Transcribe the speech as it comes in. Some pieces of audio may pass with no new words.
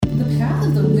The path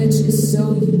of the witch is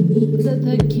so unique.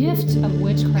 The gift of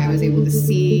witchcraft. I was able to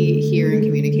see, hear, and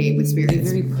communicate with spirits. A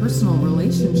very personal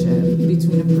relationship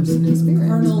between a person and spirit.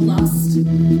 Carnal lust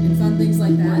and fun things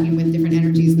like that. Working with different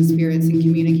energies and spirits and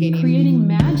communicating. Creating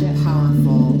magic.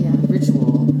 Powerful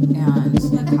ritual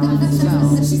and powerful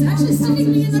spell. She's actually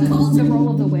sticking me in the cold. The role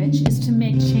of the witch is to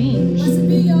make change. Blessed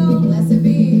be, y'all. Blessed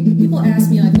be. People ask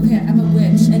me like, okay, I'm a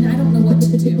witch and I don't know what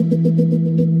to do.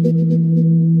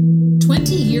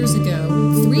 20 years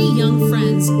ago, 3 young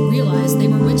friends realized they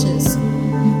were witches.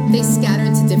 They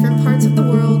scattered to different parts of the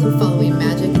world following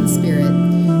magic and spirit.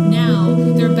 Now,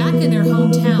 they're back in their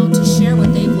hometown to share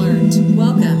what they've learned.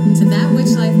 Welcome to That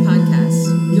Witch Life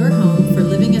Podcast, your home for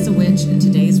living as a witch in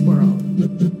today's world.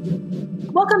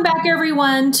 Welcome back,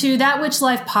 everyone, to That Witch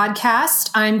Life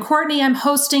Podcast. I'm Courtney. I'm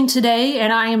hosting today,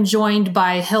 and I am joined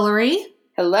by Hillary.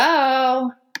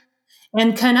 Hello.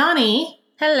 And Kanani.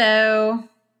 Hello.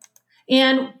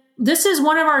 And this is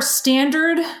one of our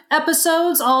standard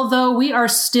episodes, although we are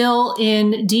still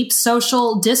in deep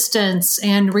social distance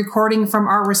and recording from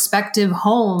our respective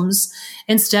homes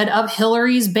instead of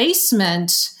Hillary's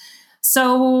basement.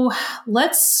 So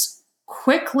let's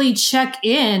quickly check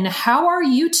in. How are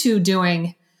you two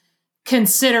doing,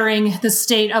 considering the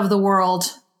state of the world?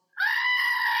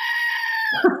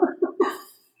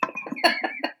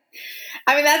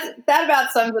 I mean, that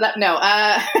about sums it up. No,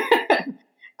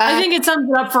 I think it sums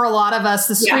it up for a lot of us.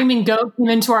 The screaming goat came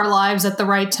into our lives at the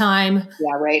right time.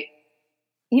 Yeah, right.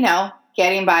 You know,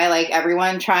 getting by, like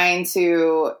everyone trying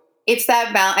to, it's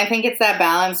that balance. I think it's that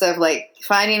balance of like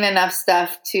finding enough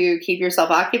stuff to keep yourself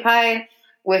occupied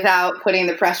without putting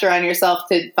the pressure on yourself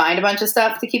to find a bunch of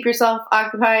stuff to keep yourself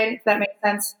occupied, if that makes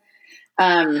sense.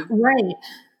 Right.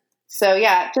 So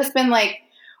yeah, just been like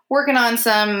working on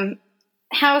some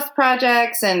house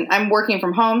projects, and I'm working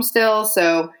from home still.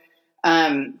 So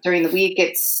during the week,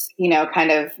 it's, you know,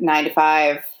 kind of 9 to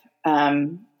 5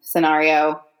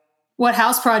 scenario. What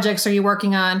house projects are you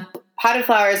working on? Potted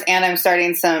flowers, and I'm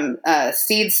starting some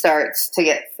seed starts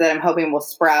that I'm hoping will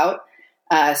sprout,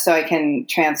 so I can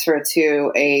transfer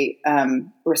to a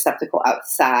receptacle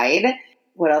outside.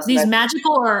 What else? These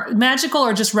magical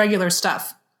or just regular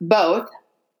stuff? Both.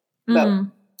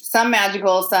 Some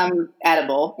magical, some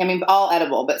edible. I mean, all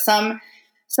edible, but some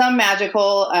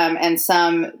magical, and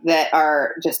some that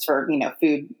are just for, you know,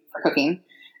 food for cooking.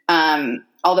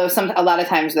 Although a lot of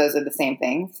times those are the same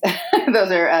things.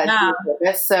 Those are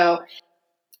purpose. So,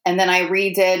 and then I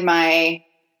redid my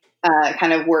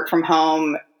kind of work from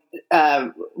home,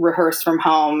 rehearse from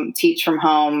home, teach from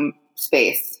home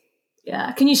space.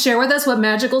 Yeah. Can you share with us what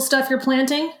magical stuff you're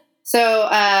planting? So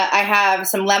I have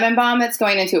some lemon balm that's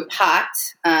going into a pot.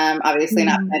 Obviously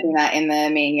not planting that in the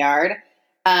main yard.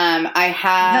 I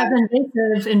have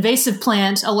invasive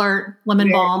plant alert,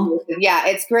 lemon balm. Yeah,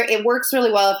 it's great. It works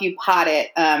really well if you pot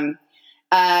it. And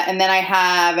then I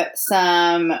have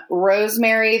some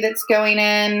rosemary that's going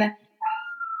in.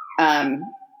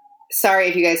 Sorry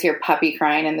if you guys hear puppy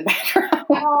crying in the background.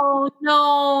 Oh,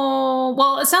 no.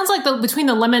 Well, it sounds like between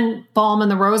the lemon balm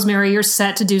and the rosemary, you're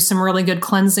set to do some really good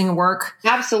cleansing work.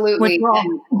 Absolutely.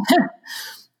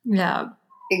 Yeah.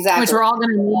 Exactly. Which we're all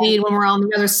going to need when we're on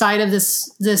the other side of this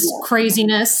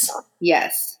craziness.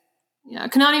 Yes. Yeah.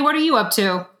 Kanani, what are you up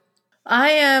to? I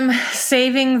am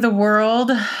saving the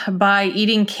world by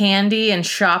eating candy and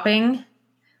shopping.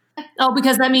 Oh,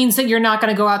 because that means that you're not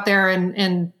going to go out there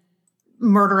and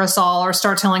murder us all or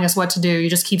start telling us what to do. It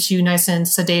just keeps you nice and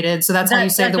sedated. So that's how you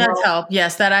save the world. That does help.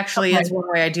 Yes, that actually is one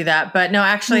way I do that. But no,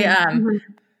 actually, had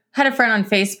a friend on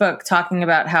Facebook talking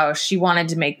about how she wanted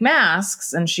to make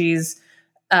masks, and she's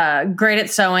great at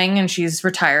sewing, and she's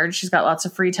retired. She's got lots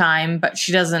of free time, but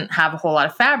she doesn't have a whole lot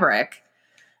of fabric.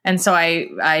 And so I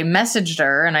messaged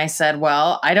her and I said,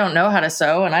 well, I don't know how to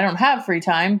sew and I don't have free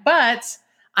time, but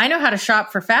I know how to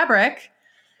shop for fabric.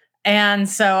 And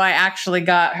so I actually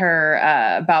got her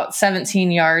about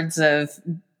 17 yards of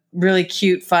really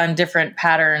cute, fun, different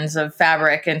patterns of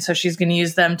fabric. And so she's going to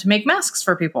use them to make masks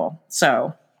for people.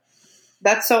 So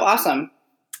that's so awesome.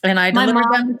 And I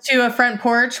delivered them to a front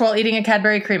porch while eating a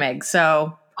Cadbury cream egg.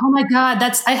 So, oh my God,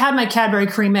 I had my Cadbury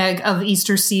cream egg of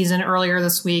Easter season earlier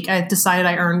this week. I decided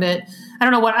I earned it. I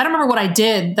don't remember what I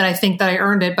did that I think that I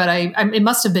earned it, but it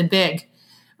must have been big.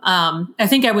 I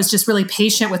think I was just really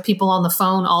patient with people on the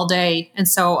phone all day. And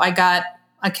so I got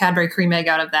a Cadbury cream egg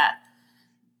out of that.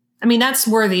 I mean, that's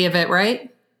worthy of it, right?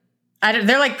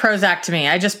 They're like Prozac to me.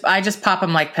 I just pop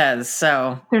them like Pez.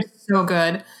 So they're so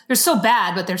good. They're so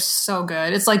bad, but they're so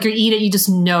good. It's like you eat it, you just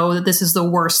know that this is the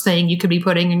worst thing you could be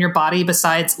putting in your body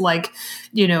besides, like,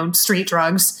 you know, street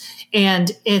drugs.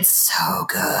 And it's so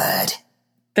good.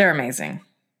 They're amazing.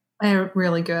 They're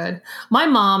really good. My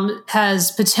mom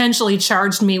has potentially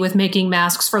charged me with making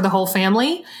masks for the whole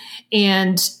family.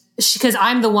 And because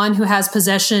I'm the one who has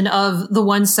possession of the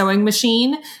one sewing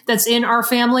machine that's in our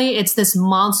family. It's this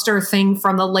monster thing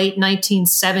from the late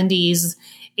 1970s.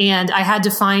 And I had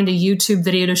to find a YouTube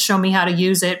video to show me how to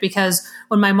use it, because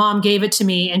when my mom gave it to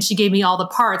me and she gave me all the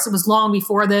parts, it was long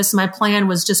before this. My plan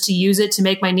was just to use it to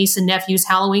make my niece and nephew's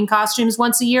Halloween costumes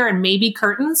once a year and maybe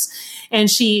curtains. And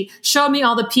she showed me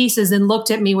all the pieces and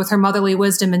looked at me with her motherly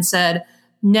wisdom and said,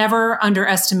 "Never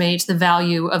underestimate the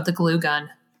value of the glue gun."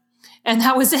 And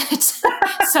that was it.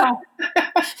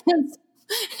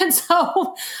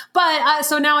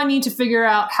 So now I need to figure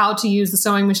out how to use the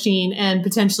sewing machine and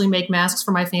potentially make masks for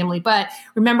my family. But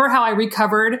remember how I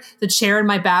recovered the chair in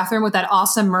my bathroom with that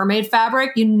awesome mermaid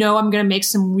fabric? I'm going to make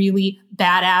some really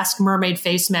badass mermaid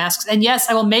face masks. And yes,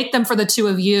 I will make them for the two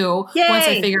of you. Yay! Once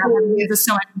I figure out how to use the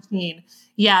sewing machine.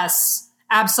 Yes,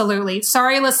 absolutely.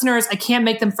 Sorry, listeners, I can't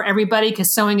make them for everybody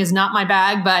because sewing is not my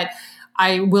bag, but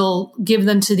I will give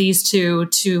them to these two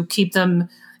to keep them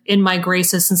in my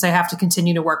graces since I have to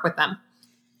continue to work with them.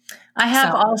 I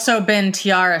have also been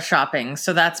tiara shopping,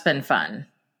 so that's been fun.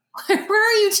 Where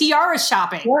are you tiara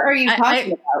shopping? What are you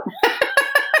talking about?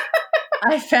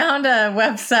 I found a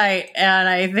website, and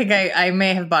I think I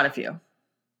may have bought a few.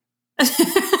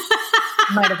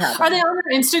 Might have happened. Are they on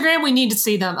your Instagram? We need to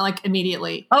see them like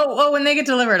immediately. Oh, when they get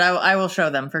delivered, I will show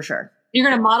them for sure. You're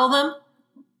going to model them?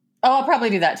 Oh, I'll probably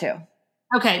do that too.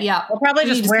 Okay, yeah. I'll probably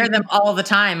just wear them all the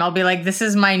time. I'll be like, this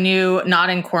is my new not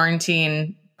in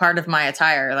quarantine part of my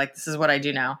attire. Like, this is what I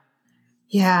do now.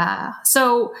 Yeah.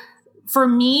 So for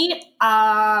me,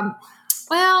 the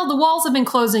walls have been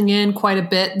closing in quite a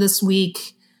bit this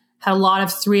week. Had a lot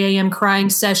of 3 a.m.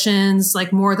 crying sessions,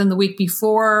 like more than the week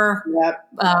before. Yep.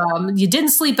 You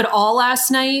didn't sleep at all last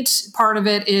night. Part of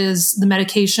it is the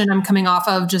medication I'm coming off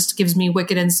of just gives me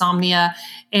wicked insomnia.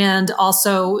 And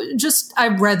also just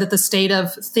I've read that the state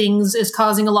of things is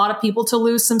causing a lot of people to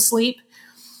lose some sleep.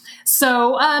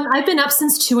 So I've been up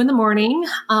since 2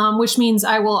 a.m, which means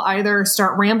I will either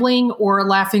start rambling or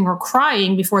laughing or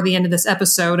crying before the end of this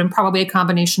episode, and probably a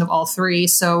combination of all three.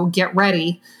 So get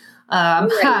ready. But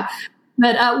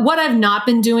what I've not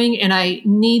been doing and I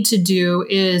need to do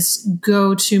is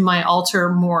go to my altar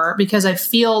more, because I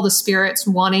feel the spirits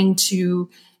wanting to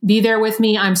be there with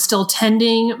me. I'm still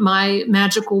tending my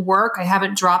magical work. I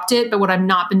haven't dropped it, but what I've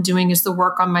not been doing is the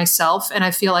work on myself. And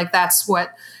I feel like that's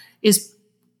what is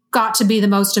got to be the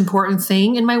most important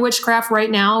thing in my witchcraft right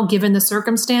now, given the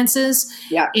circumstances.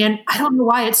 Yeah. And I don't know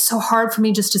why it's so hard for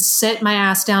me just to sit my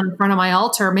ass down in front of my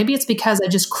altar. Maybe it's because I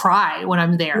just cry when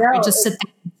I'm there. No, I just sit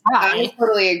there and cry. I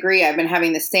totally agree. I've been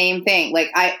having the same thing. Like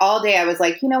all day I was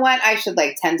like, you know what? I should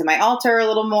tend to my altar a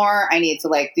little more. I need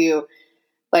to do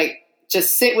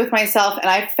just sit with myself. And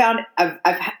I have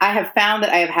found that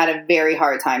I have had a very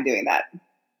hard time doing that.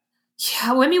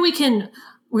 Yeah. Maybe we can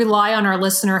rely on our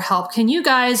listener help. Can you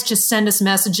guys just send us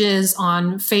messages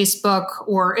on Facebook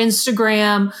or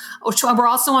Instagram? We're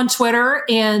also on Twitter,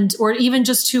 or even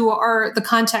just to the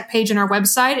contact page on our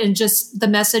website, and just the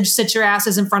message, "Sit your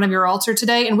asses in front of your altar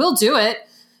today," and we'll do it.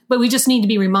 But we just need to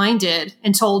be reminded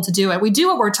and told to do it. We do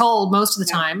what we're told most of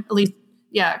the time, at least.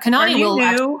 Yeah. Kanani will.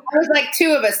 I was like,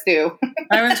 2 of us do.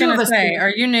 I was going to say, are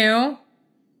you new?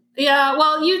 Yeah.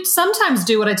 Well, you sometimes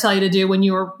do what I tell you to do when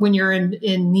you're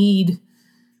in need.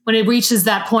 When it reaches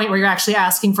that point where you're actually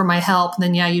asking for my help,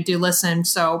 then you do listen.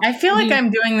 So I feel like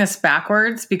I'm doing this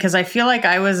backwards, because I feel like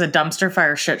I was a dumpster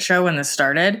fire shit show when this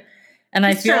started. And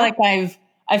I feel like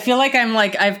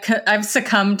I've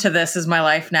succumbed to this as my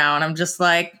life now. And I'm just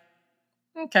like,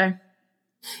 okay.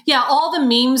 Yeah, all the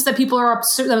memes that people are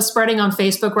spreading on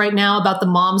Facebook right now about the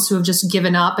moms who have just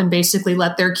given up and basically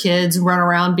let their kids run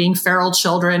around being feral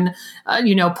children,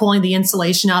 pulling the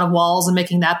insulation out of walls and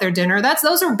making that their dinner.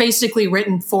 Those are basically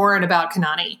written for and about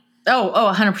Kanani.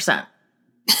 Oh, 100%.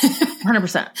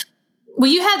 100%.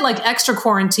 Well, you had extra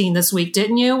quarantine this week,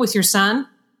 didn't you, with your son?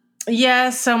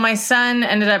 Yeah, so my son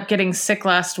ended up getting sick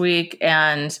last week,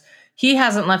 and he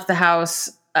hasn't left the house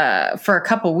for a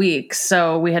couple weeks.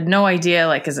 So we had no idea,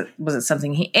 was it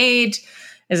something he ate?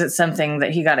 Is it something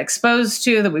that he got exposed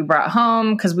to that we brought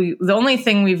home? Because the only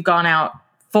thing we've gone out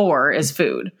for is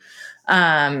food.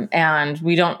 And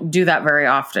we don't do that very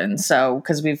often. So,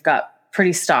 because we've got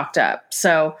pretty stocked up.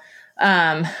 So,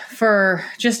 for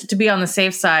just to be on the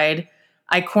safe side,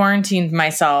 I quarantined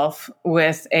myself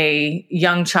with a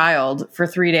young child for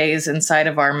 3 days inside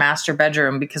of our master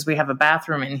bedroom, because we have a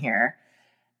bathroom in here.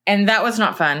 And that was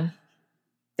not fun.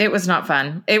 It was not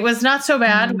fun. It was not so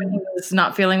bad when he was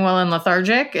not feeling well and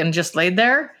lethargic and just laid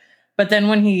there. But then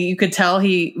when you could tell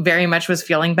he very much was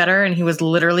feeling better, and he was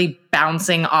literally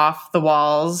bouncing off the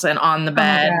walls and on the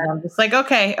bed. And I'm just like,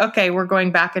 okay, we're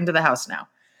going back into the house now.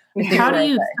 How do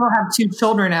you still have 2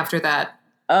 children after that?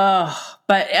 Oh,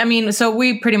 but I mean, so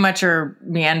we pretty much are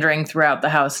meandering throughout the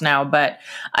house now, but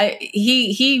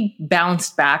he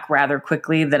bounced back rather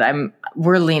quickly that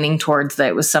we're leaning towards that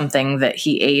it was something that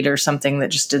he ate or something that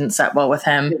just didn't set well with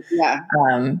him. Yeah.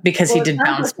 Because he did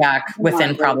bounce back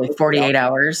within probably 48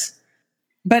 hours.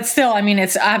 But still, I mean,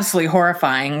 it's absolutely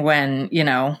horrifying when,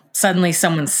 suddenly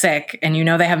someone's sick and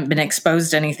they haven't been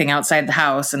exposed to anything outside the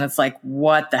house. And it's like,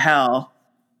 what the hell?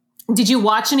 Did you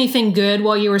watch anything good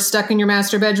while you were stuck in your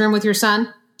master bedroom with your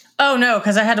son? Oh, no,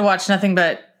 because I had to watch nothing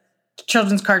but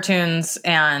children's cartoons.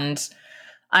 And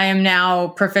I am now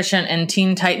proficient in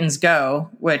Teen Titans Go,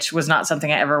 which was not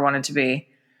something I ever wanted to be.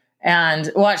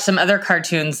 And watch some other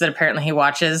cartoons that apparently he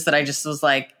watches that I just was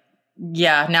like,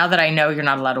 yeah, now that I know you're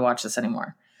not allowed to watch this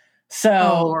anymore.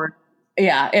 So,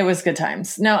 yeah, it was good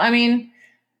times. No, I mean,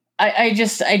 I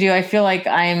do. I feel like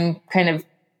I'm kind of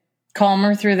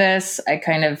calmer through this. I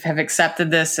kind of have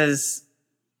accepted this as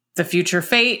the future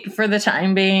fate for the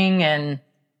time being. And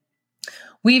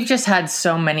we've just had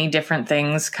so many different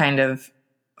things kind of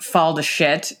fall to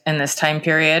shit in this time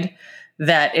period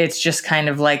that it's just kind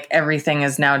of like everything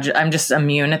is now, I'm just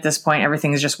immune at this point.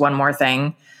 Everything is just one more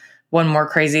thing, one more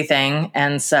crazy thing.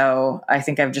 And so I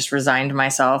think I've just resigned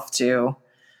myself to,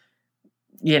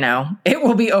 it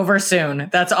will be over soon.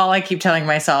 That's all I keep telling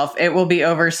myself. It will be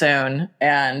over soon.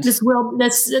 And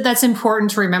that's important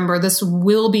to remember. This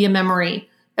will be a memory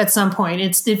at some point.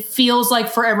 It feels like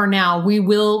forever now. We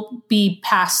will be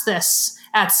past this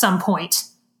at some point.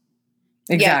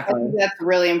 Exactly. Yeah, that's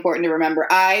really important to remember.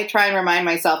 I try and remind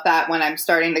myself that when I'm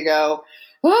starting to go,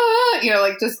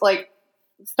 like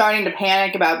starting to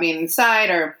panic about being inside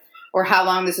or how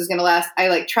long this is going to last.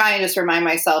 I try and just remind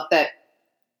myself that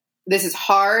this is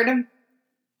hard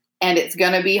and it's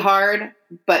going to be hard,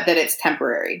 but that it's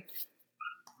temporary.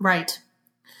 Right.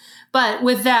 But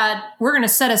with that, we're going to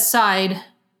set aside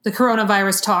the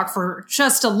coronavirus talk for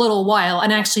just a little while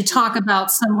and actually talk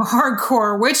about some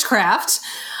hardcore witchcraft.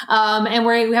 And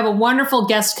we have a wonderful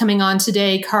guest coming on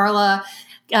today, Carla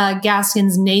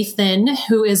Gaskins-Nathan,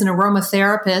 who is an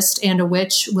aromatherapist and a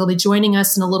witch, will be joining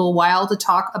us in a little while to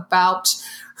talk about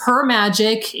her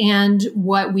magic and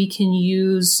what we can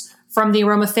use from the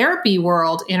aromatherapy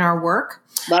world in our work.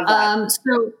 Love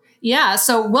that.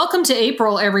 So welcome to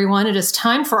April, everyone. It is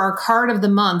time for our card of the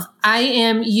month. I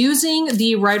am using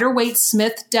the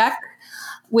Rider-Waite-Smith deck,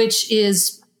 which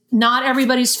is not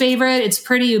everybody's favorite. It's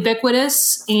pretty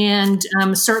ubiquitous, and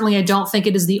certainly I don't think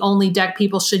it is the only deck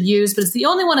people should use, but it's the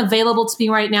only one available to me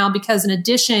right now because in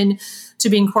addition to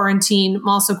being quarantined, I'm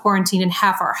also quarantined in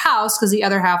half our house because the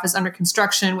other half is under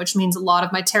construction, which means a lot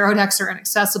of my tarot decks are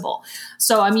inaccessible.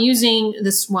 So I'm using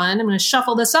this one. I'm going to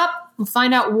shuffle this up and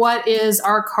find out what is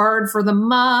our card for the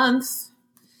month.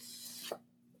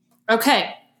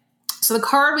 Okay. So the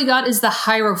card we got is the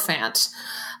Hierophant.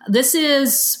 This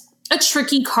is a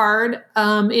tricky card.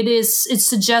 It's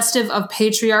suggestive of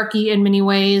patriarchy in many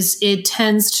ways. It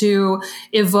tends to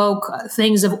evoke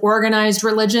things of organized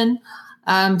religion.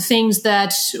 Things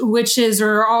that witches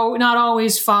are not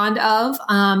always fond of.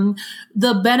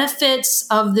 The benefits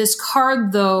of this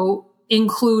card, though,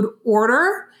 include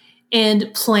order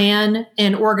and plan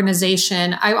and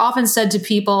organization. I've often said to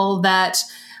people that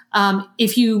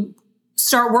if you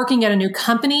start working at a new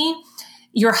company,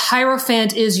 your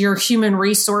Hierophant is your human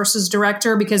resources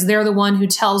director because they're the one who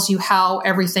tells you how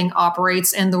everything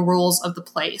operates and the rules of the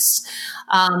place.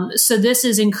 So this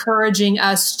is encouraging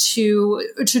us to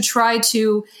try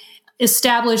to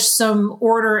establish some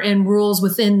order and rules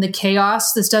within the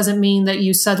chaos. This doesn't mean that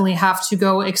you suddenly have to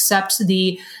go accept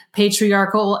the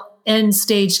patriarchal end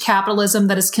stage capitalism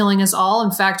that is killing us all.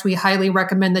 In fact, we highly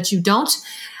recommend that you don't.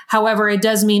 However, it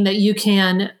does mean that you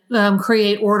can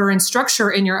create order and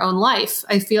structure in your own life.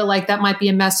 I feel like that might be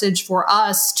a message for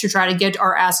us to try to get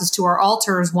our asses to our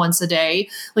altars once a day.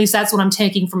 At least that's what I'm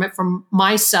taking from it from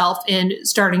myself and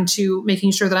starting to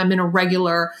making sure that I'm in a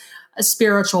regular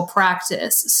spiritual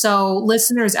practice. So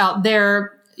listeners out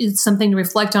there, it's something to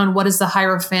reflect on. What is the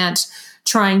Hierophant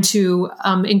trying to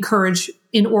encourage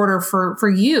in order for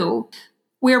you?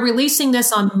 We're releasing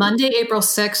this on Monday, April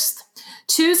 6th.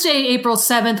 Tuesday, April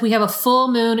 7th, we have a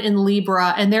full moon in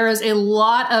Libra, and there is a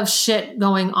lot of shit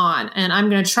going on. And I'm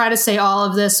going to try to say all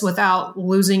of this without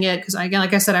losing it because, again,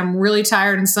 like I said, I'm really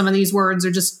tired and some of these words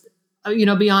are just,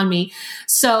 beyond me.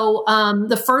 So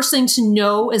the first thing to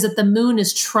know is that the moon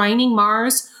is trining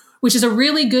Mars, which is a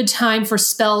really good time for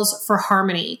spells for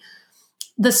harmony.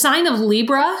 The sign of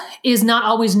Libra is not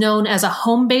always known as a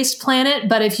home-based planet,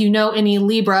 but if you know any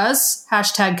Libras,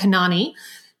 hashtag Kanani,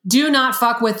 do not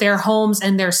fuck with their homes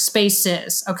and their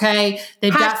spaces, okay?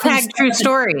 They've got hashtag true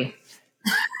story.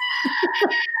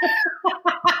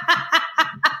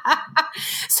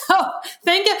 So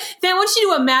I want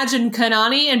you to imagine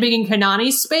Kanani and being in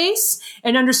Kanani space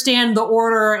and understand the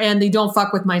order and the don't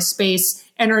fuck with my space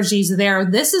energies there.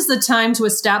 This is the time to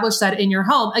establish that in your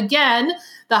home. Again,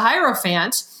 the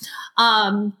Hierophant,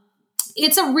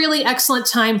 it's a really excellent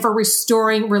time for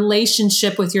restoring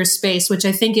relationship with your space, which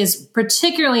I think is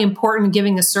particularly important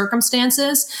given the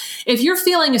circumstances. If you're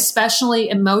feeling especially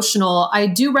emotional, I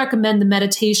do recommend the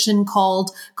meditation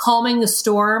called Calming the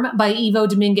Storm by Ivo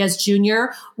Dominguez Jr.,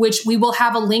 which we will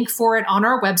have a link for it on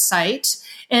our website.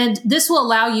 And this will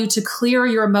allow you to clear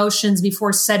your emotions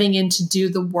before setting in to do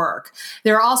the work.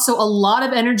 There are also a lot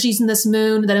of energies in this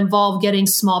moon that involve getting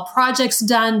small projects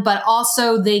done, but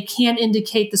also they can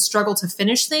indicate the struggle to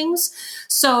finish things.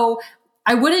 So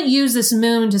I wouldn't use this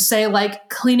moon to say like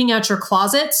cleaning out your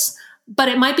closets, but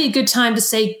it might be a good time to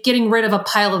say getting rid of a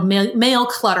pile of mail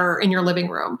clutter in your living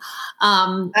room.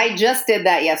 I just did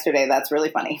that yesterday. That's really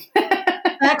funny.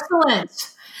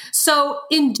 Excellent. So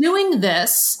in doing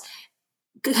this,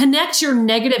 connect your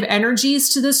negative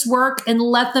energies to this work and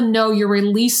let them know you're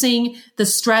releasing the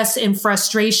stress and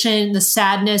frustration, the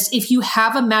sadness. If you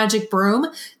have a magic broom,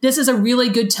 this is a really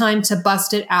good time to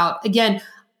bust it out. Again,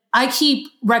 I keep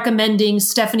recommending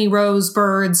Stephanie Rose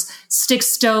Bird's Sticks,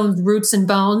 Stones, Roots, and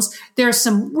Bones. There's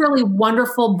some really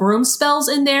wonderful broom spells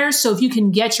in there. So if you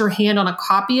can get your hand on a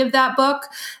copy of that book,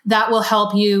 that will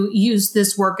help you use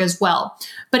this work as well.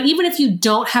 But even if you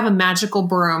don't have a magical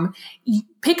broom, you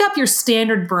pick up your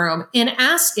standard broom and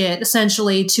ask it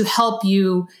essentially to help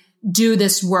you do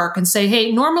this work and say,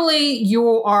 hey, normally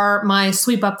you are my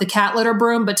sweep up the cat litter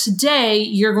broom, but today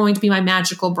you're going to be my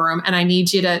magical broom and I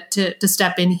need you to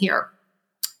step in here.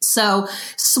 So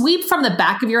sweep from the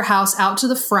back of your house out to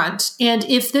the front. And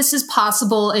if this is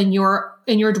possible in your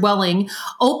dwelling,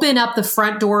 open up the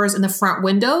front doors and the front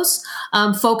windows,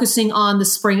 focusing on the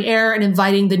spring air and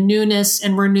inviting the newness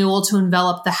and renewal to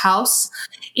envelop the house.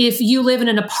 If you live in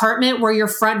an apartment where your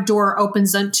front door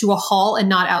opens into a hall and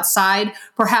not outside,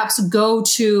 perhaps go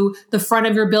to the front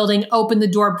of your building, open the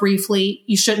door briefly.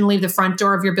 You shouldn't leave the front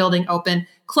door of your building open.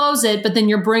 Close it, but then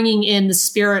you're bringing in the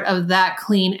spirit of that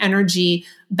clean energy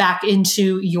back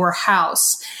into your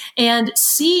house. And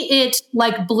see it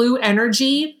like blue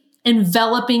energy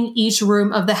enveloping each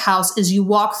room of the house as you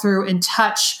walk through and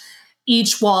touch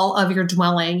each wall of your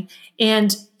dwelling.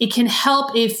 And it can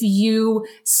help if you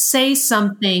say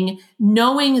something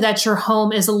knowing that your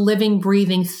home is a living,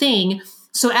 breathing thing.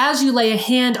 So as you lay a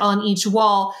hand on each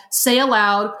wall, say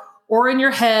aloud or in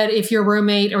your head if your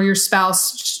roommate or your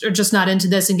spouse are just not into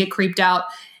this and get creeped out,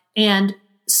 and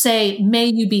say, may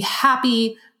you be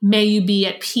happy, may you be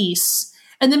at peace.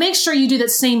 And then make sure you do that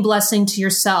same blessing to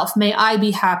yourself. May I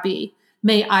be happy,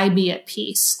 may I be at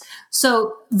peace.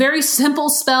 So very simple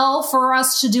spell for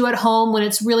us to do at home when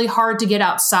it's really hard to get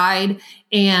outside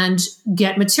and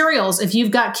get materials. If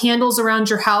you've got candles around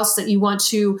your house that you want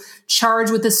to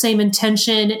charge with the same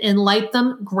intention and light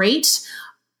them, great.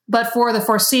 But for the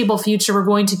foreseeable future, we're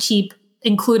going to keep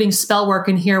including spell work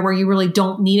in here where you really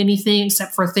don't need anything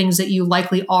except for things that you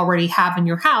likely already have in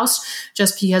your house,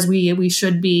 just because we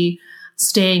should be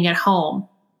staying at home.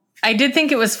 I did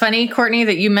think it was funny, Courtney,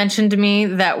 that you mentioned to me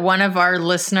that one of our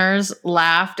listeners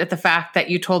laughed at the fact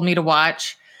that you told me to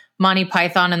watch Monty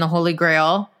Python and the Holy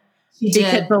Grail. She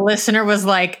because did. the listener was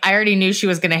like, I already knew she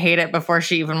was going to hate it before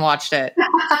she even watched it.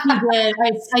 She did.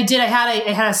 I did. I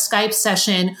had a Skype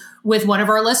session with one of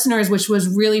our listeners, which was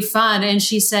really fun. And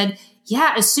she said,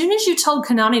 yeah, as soon as you told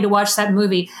Kanani to watch that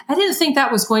movie, I didn't think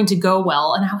that was going to go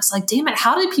well. And I was like, damn it,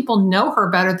 how do people know her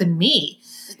better than me?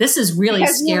 This is really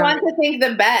because scary. You want to think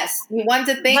the best. You want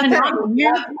to think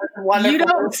you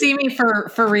don't see me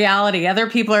for reality. Other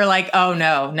people are like, oh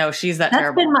no, she's that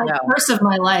terrible. That's been my curse of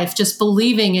my life, just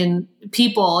believing in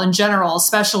people in general,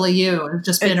 especially you. It's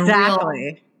just been a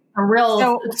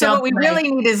real. So what we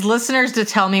really need is listeners to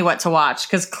tell me what to watch,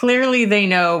 because clearly they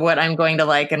know what I'm going to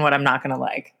like and what I'm not going to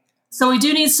like. So we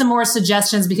do need some more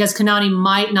suggestions because Kanani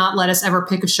might not let us ever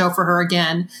pick a show for her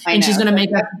again. She's going to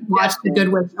make us watch The Good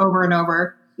Witch over and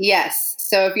over. Yes.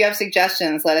 So if you have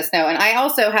suggestions, let us know. And I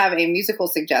also have a musical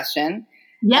suggestion.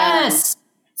 Yes.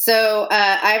 So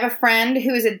I have a friend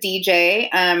who is a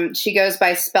DJ. She goes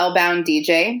by Spellbound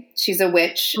DJ. She's a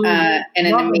witch and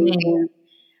an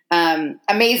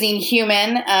amazing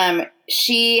human.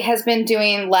 She has been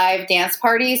doing live dance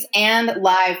parties and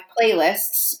live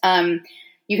playlists.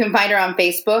 You can find her on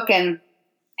Facebook,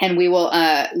 and we will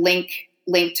link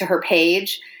link to her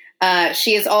page.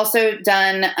 She has also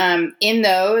done in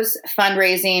those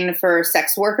fundraising for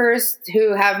sex workers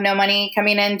who have no money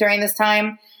coming in during this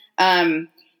time.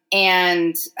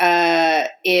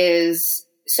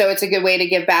 So it's a good way to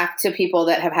give back to people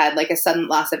that have had like a sudden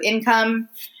loss of income.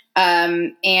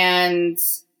 And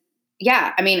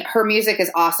yeah, I mean, her music is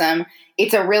awesome.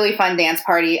 It's a really fun dance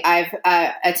party I've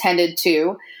attended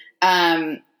to.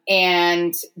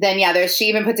 And then, yeah, she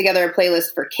even put together a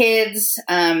playlist for kids,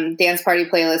 dance party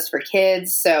playlist for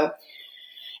kids. So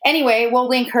anyway, we'll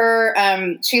link her.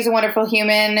 She's a wonderful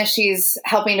human. She's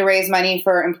helping to raise money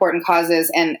for important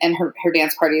causes, and her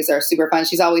dance parties are super fun.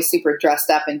 She's always super dressed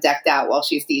up and decked out while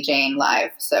she's DJing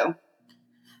live. So.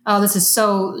 Oh,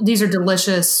 these are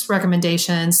delicious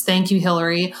recommendations. Thank you,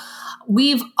 Hillary.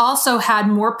 We've also had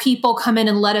more people come in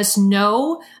and let us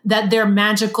know that their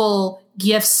magical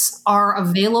gifts are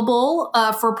available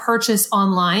for purchase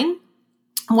online.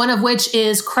 One of which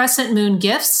is Crescent Moon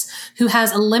Gifts, who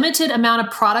has a limited amount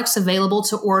of products available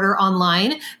to order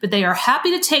online, but they are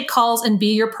happy to take calls and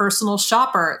be your personal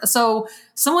shopper. So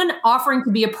someone offering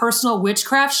to be a personal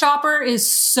witchcraft shopper is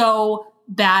so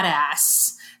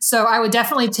badass. So I would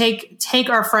definitely take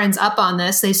our friends up on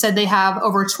this. They said they have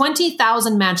over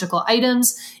 20,000 magical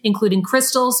items, including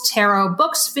crystals, tarot,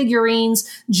 books, figurines,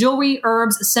 jewelry,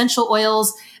 herbs, essential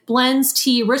oils, blends,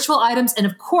 tea, ritual items, and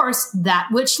of course, That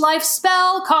Witch Life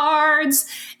spell cards.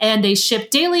 And they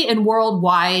ship daily and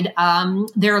worldwide.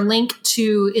 Their link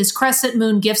is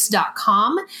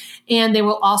crescentmoongifts.com, and they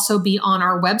will also be on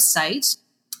our website.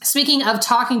 Speaking of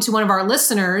talking to one of our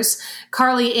listeners,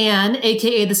 Carly Ann,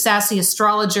 aka the Sassy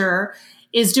Astrologer,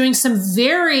 is doing some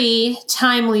very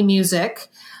timely music.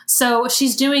 So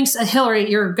she's doing,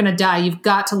 Hillary, you're going to die. You've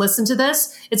got to listen to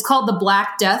this. It's called the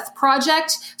Black Death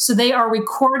Project. So they are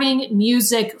recording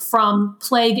music from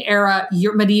Plague era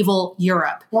medieval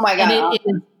Europe. Oh my God. And it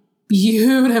is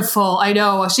beautiful. I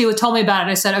know. She told me about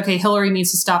it. I said, okay, Hillary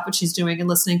needs to stop what she's doing and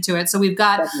listening to it. So we've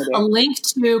got a link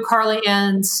to Carly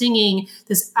Ann singing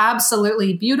this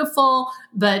absolutely beautiful,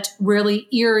 but really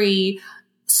eerie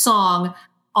song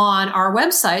on our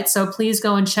website. So please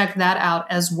go and check that out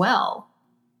as well.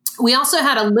 We also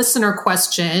had a listener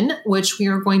question, which we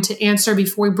are going to answer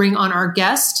before we bring on our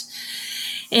guest.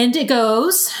 And it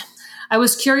goes, I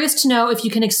was curious to know if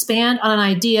you can expand on an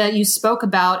idea you spoke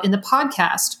about in the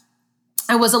podcast.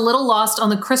 I was a little lost on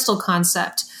the crystal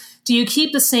concept. Do you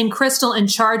keep the same crystal and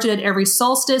charge it at every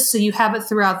solstice so you have it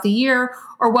throughout the year?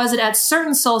 Or was it at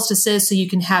certain solstices so you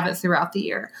can have it throughout the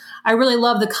year? I really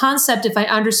love the concept if I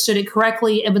understood it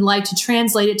correctly and would like to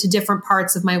translate it to different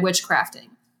parts of my witchcrafting.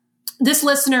 This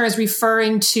listener is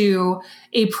referring to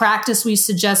a practice we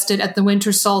suggested at the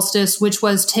winter solstice, which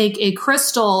was take a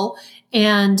crystal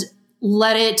and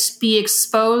let it be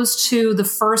exposed to the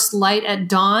first light at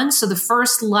dawn. So the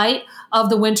first light of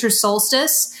the winter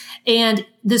solstice. And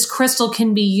this crystal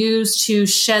can be used to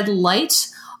shed light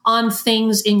on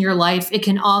things in your life. It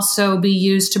can also be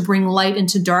used to bring light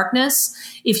into darkness.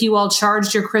 If you all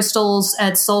charged your crystals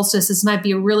at solstice, this might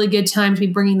be a really good time to be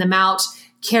bringing them out,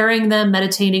 carrying them,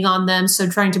 meditating on them. So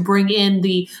trying to bring in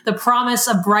the promise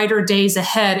of brighter days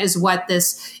ahead is what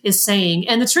this is saying.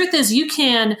 And the truth is you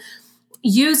can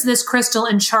use this crystal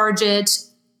and charge it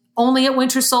only at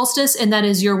winter solstice, and that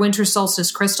is your winter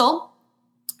solstice crystal.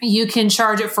 You can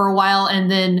charge it for a while and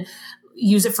then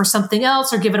use it for something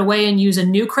else or give it away and use a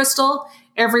new crystal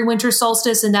every winter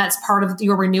solstice, and that's part of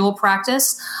your renewal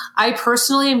practice. I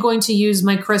personally am going to use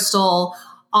my crystal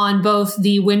on both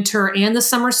the winter and the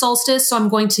summer solstice, so I'm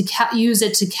going to use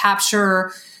it to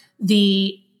capture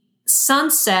the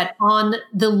sunset on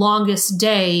the longest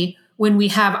day when we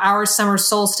have our summer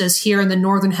solstice here in the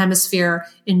Northern Hemisphere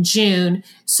in June.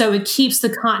 So it keeps the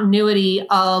continuity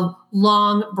of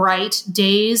long, bright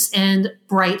days and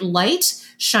bright light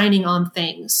shining on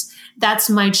things.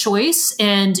 That's my choice.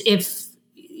 And if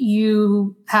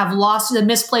you have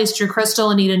misplaced your crystal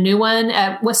and need a new one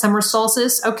at summer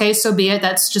solstice, okay, so be it.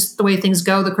 That's just the way things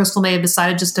go. The crystal may have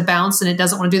decided just to bounce and it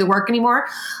doesn't want to do the work anymore.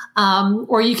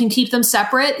 Or you can keep them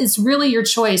separate. It's really your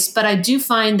choice. But I do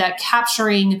find that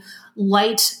capturing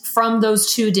light from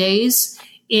those 2 days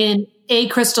in a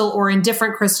crystal or in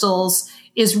different crystals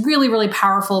is really, really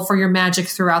powerful for your magic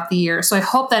throughout the year. So I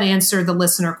hope that answered the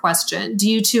listener question. Do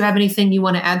you two have anything you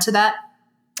want to add to that?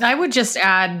 I would just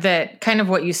add that kind of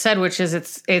what you said, which is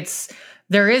it's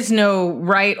there is no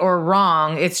right or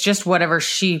wrong. It's just whatever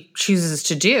she chooses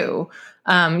to do.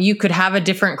 You could have a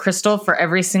different crystal for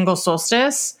every single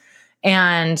solstice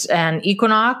and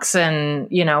equinox, and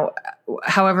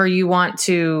however you want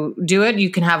to do it. You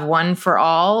can have one for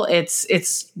all.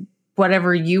 It's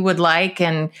whatever you would like,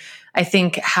 and I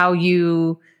think how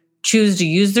you choose to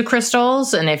use the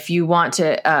crystals, and if you want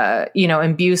to,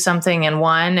 imbue something in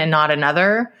one and not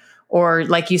another, or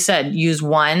like you said, use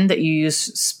one that you use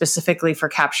specifically for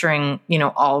capturing,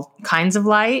 all kinds of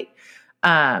light.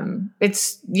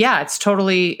 It's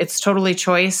totally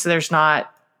choice. There's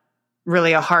not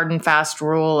really a hard and fast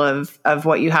rule of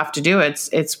what you have to do.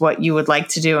 It's what you would like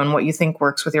to do and what you think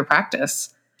works with your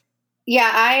practice. Yeah,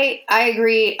 I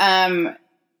agree.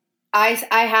 I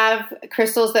have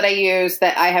crystals that I use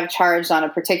that I have charged on a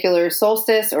particular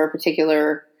solstice or a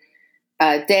particular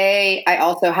day. I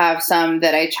also have some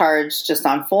that I charge just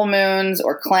on full moons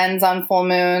or cleanse on full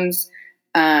moons.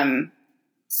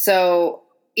 So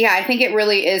yeah, I think it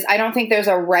really is. I don't think there's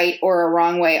a right or a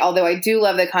wrong way, although I do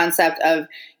love the concept of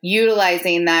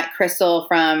utilizing that crystal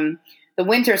from the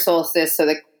winter solstice. So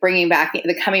the coming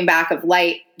back of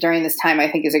light during this time, I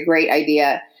think is a great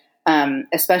idea.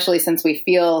 Especially since we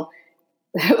feel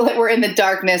like we're in the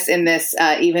darkness in this,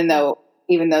 even though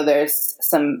there's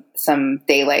some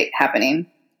daylight happening.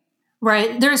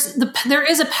 Right. There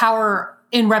is a power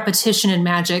in repetition in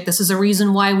magic. This is a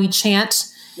reason why we chant.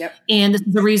 Yep. And this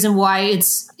is the reason why it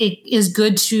is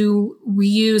good to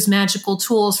reuse magical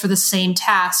tools for the same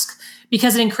task,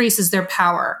 because it increases their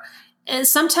power. And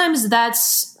sometimes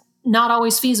that's not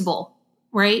always feasible,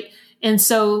 right? And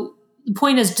so the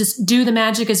point is, just do the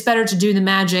magic. It's better to do the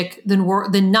magic than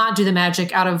not do the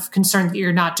magic out of concern that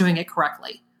you're not doing it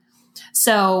correctly.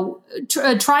 So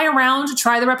try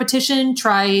the repetition,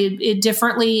 try it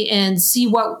differently, and see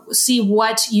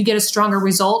what you get a stronger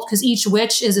result, because each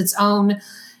witch is its own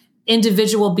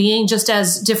individual being. Just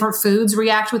as different foods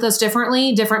react with us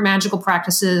differently, different magical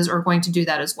practices are going to do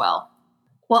that as well.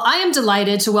 Well, I am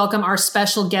delighted to welcome our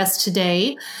special guest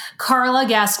today, Carla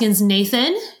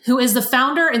Gaskins-Nathan, who is the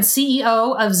founder and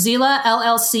CEO of Zila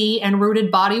LLC and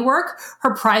Rooted Bodywork,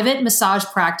 her private massage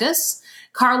practice.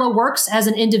 Carla works as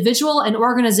an individual and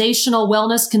organizational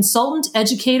wellness consultant,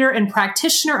 educator, and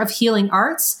practitioner of healing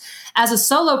arts. As a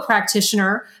solo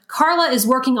practitioner, Carla is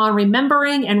working on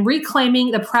remembering and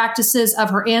reclaiming the practices of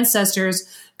her ancestors,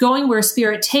 going where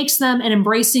spirit takes them, and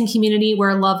embracing community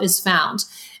where love is found.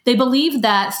 They believe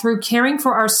that through caring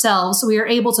for ourselves, we are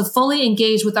able to fully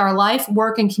engage with our life,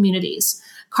 work, and communities.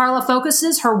 Carla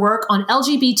focuses her work on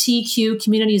LGBTQ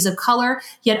communities of color,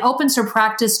 yet opens her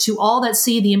practice to all that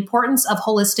see the importance of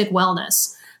holistic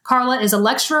wellness. Carla is a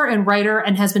lecturer and writer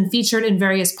and has been featured in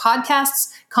various podcasts,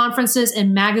 conferences,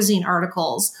 and magazine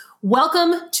articles.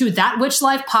 Welcome to That Witch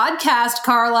Life podcast,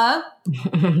 Carla.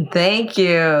 Thank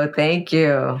you. Thank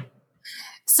you.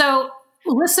 So,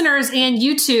 listeners and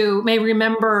you two may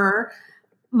remember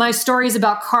my stories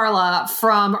about Carla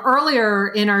from earlier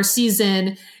in our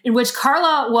season, in which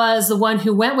Carla was the one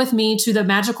who went with me to the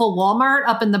magical Walmart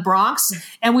up in the Bronx,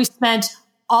 and we spent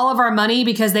all of our money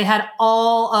because they had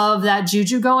all of that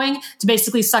juju going to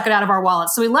basically suck it out of our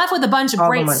wallets. So we left with a bunch of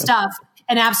great stuff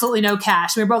and absolutely no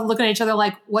cash. We were both looking at each other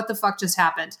like, what the fuck just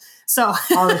happened? So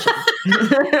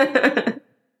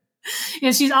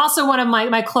and she's also one of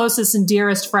my closest and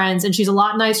dearest friends, and she's a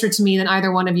lot nicer to me than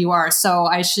either one of you are. So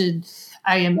I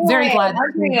am very glad.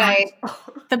 Nice.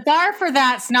 The bar for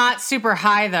that's not super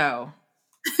high, though.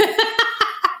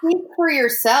 Speak for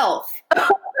yourself.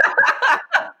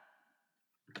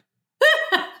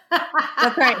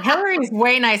 That's right. Hillary's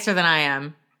way nicer than I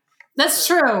am. That's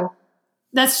true.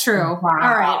 That's true. Wow.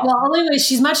 All right. Well, anyway,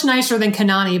 she's much nicer than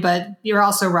Kanani, but you're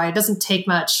also right. It doesn't take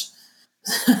much.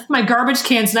 My garbage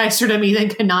can's nicer to me than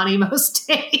Kanani most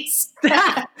days.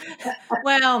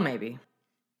 Well, maybe.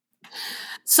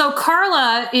 So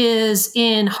Carla is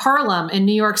in Harlem in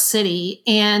New York City.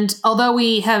 And although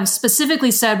we have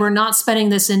specifically said we're not spending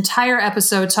this entire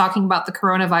episode talking about the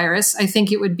coronavirus, I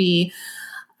think it would be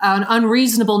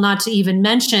unreasonable not to even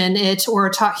mention it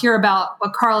or hear about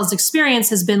what Carla's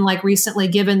experience has been like recently,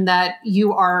 given that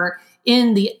you are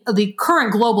in the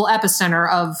current global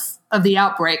epicenter of the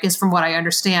outbreak, is from what I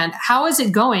understand. How is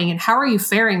it going, and how are you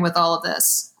faring with all of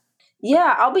this?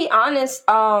 Yeah, I'll be honest.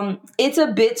 It's a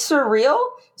bit surreal.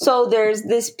 So there's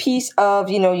this piece of,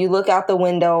 you look out the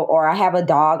window, or I have a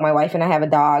dog. My wife and I have a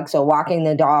dog. So walking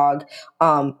the dog,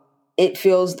 it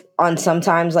feels on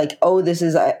sometimes like, oh, this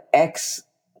is a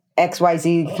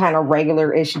XYZ kind of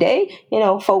regular-ish day.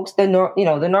 Folks, the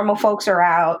normal folks are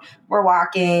out. We're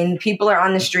walking. People are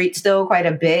on the street still quite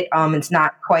a bit. It's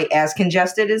not quite as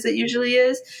congested as it usually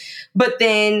is. But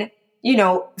then,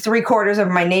 3/4 of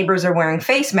my neighbors are wearing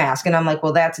face masks. And I'm like,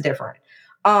 well, that's different.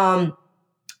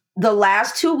 The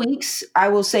last 2 weeks, I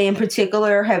will say in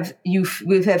particular,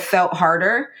 we have felt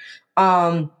harder.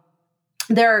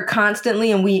 There are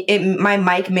constantly, and my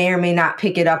mic may or may not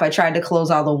pick it up. I tried to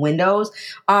close all the windows.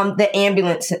 The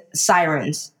ambulance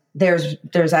sirens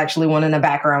there's actually one in the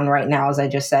background right now, as I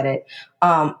just said it,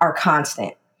 are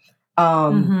constant.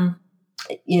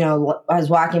 You know, I was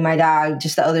walking my dog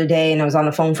just the other day and I was on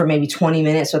the phone for maybe 20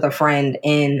 minutes with a friend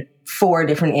and 4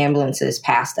 different ambulances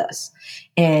passed us.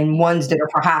 And ones that are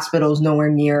for hospitals nowhere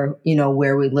near, you know,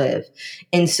 where we live.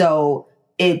 And so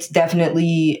it's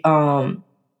definitely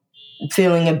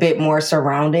feeling a bit more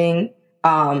surrounding.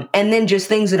 And then just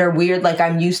things that are weird. Like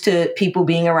I'm used to people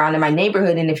being around in my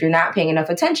neighborhood. And if you're not paying enough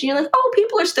attention, you're like, oh,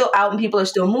 people are still out and people are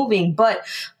still moving. But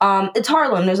it's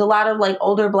Harlem. There's a lot of like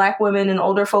older Black women and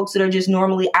older folks that are just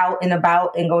normally out and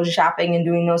about and going shopping and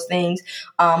doing those things.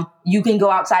 You can go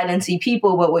outside and see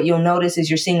people, but what you'll notice is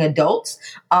you're seeing adults.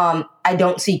 I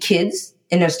don't see kids.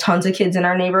 And there's tons of kids in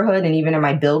our neighborhood and even in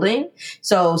my building.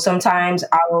 So sometimes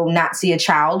I will not see a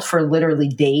child for literally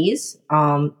days,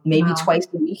 maybe twice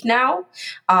a week now.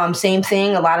 Same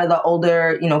thing. A lot of the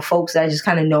older, you know, folks that I just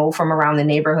kind of know from around the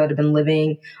neighborhood have been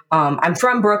living. I'm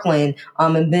from Brooklyn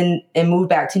and moved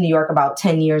back to New York about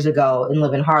 10 years ago and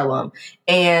live in Harlem.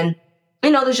 And you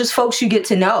know, there's just folks you get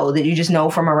to know that you just know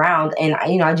from around. And,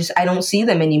 you know, I don't see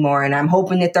them anymore. And I'm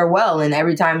hoping that they're well. And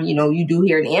every time, you know, you do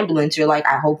hear an ambulance, you're like,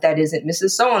 I hope that isn't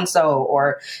Mrs. So-and-so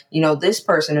or, you know, this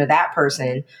person or that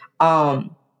person.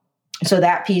 So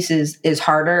that piece is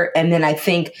harder. And then I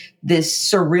think this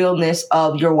surrealness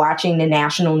of you're watching the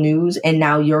national news and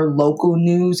now your local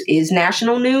news is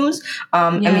national news. I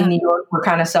mean, New York, we're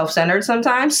kind of self-centered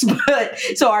sometimes, but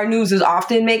so our news is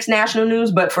often makes national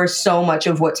news, but for so much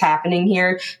of what's happening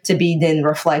here to be then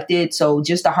reflected. So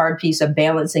just a hard piece of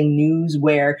balancing news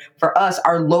where for us,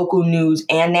 our local news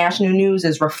and national news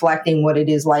is reflecting what it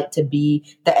is like to be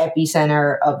the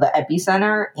epicenter of the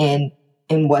epicenter and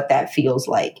what that feels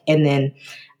like. And then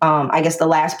I guess the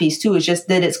last piece too is just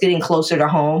that it's getting closer to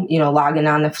home, you know, logging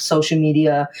on to social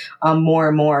media. More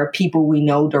and more people we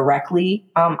know directly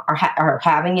are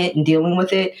having it and dealing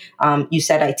with it. You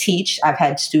said I teach. I've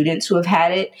had students who have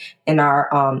had it and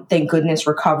are, thank goodness,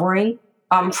 recovering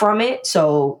from it.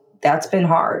 So that's been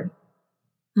hard.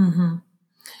 Mm-hmm.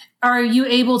 Are you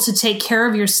able to take care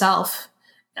of yourself,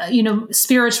 you know,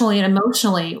 spiritually and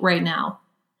emotionally right now?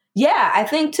 Yeah, I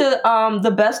think to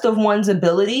the best of one's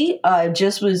ability. I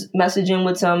just was messaging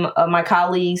with some of my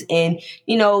colleagues and,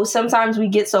 you know, sometimes we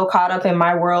get so caught up in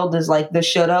my world as like the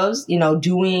should-haves, you know,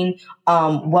 doing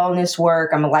wellness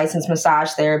work. I'm a licensed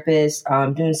massage therapist,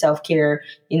 doing self-care,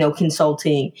 you know,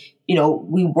 consulting. You know,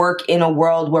 we work in a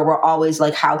world where we're always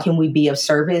like, how can we be of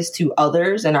service to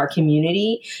others in our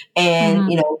community?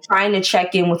 And, you know, trying to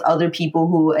check in with other people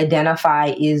who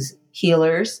identify as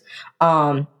healers.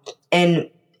 And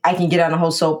I can get on a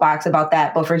whole soapbox about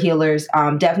that, but for healers,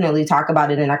 definitely talk about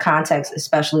it in a context,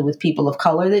 especially with people of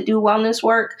color that do wellness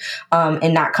work,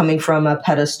 and not coming from a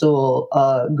pedestal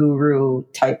guru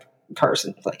type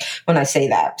person, like when I say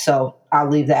that. So I'll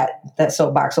leave that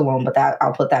soapbox alone, but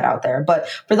I'll put that out there. But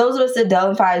for those of us that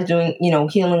identify as doing, you know,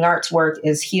 healing arts work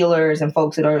as healers and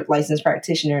folks that are licensed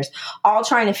practitioners, all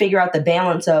trying to figure out the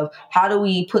balance of how do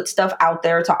we put stuff out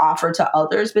there to offer to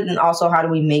others, but then also how do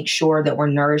we make sure that we're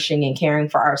nourishing and caring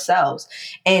for ourselves.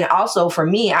 And also for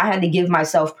me, I had to give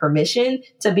myself permission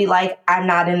to be like, I'm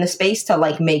not in the space to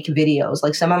like make videos.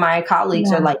 Like some of my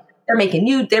colleagues are like, they're making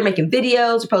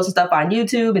videos, they're posting stuff on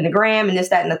YouTube and the gram and this,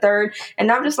 that, and the third.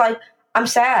 And I'm just like, I'm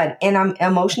sad and I'm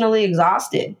emotionally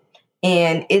exhausted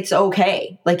and it's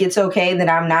okay. Like, it's okay that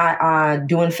I'm not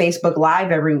doing Facebook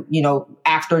Live every, you know,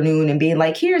 afternoon and being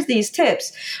like, here's these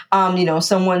tips. You know,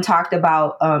 someone talked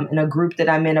about in a group that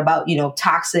I'm in about, you know,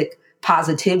 toxic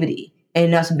positivity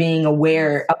and us being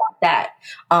aware about that.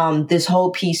 This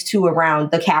whole piece too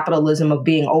around the capitalism of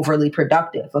being overly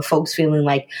productive, of folks feeling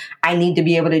like I need to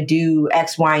be able to do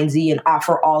X, Y, and Z and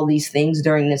offer all these things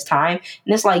during this time.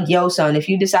 And it's like, yo, son, if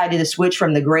you decided to switch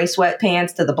from the gray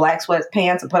sweatpants to the black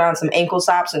sweatpants and put on some ankle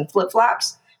socks and flip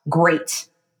flops, great.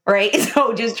 Right.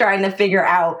 So just trying to figure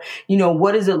out, you know,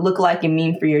 what does it look like and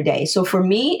mean for your day? So for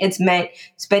me, it's meant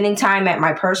spending time at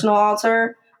my personal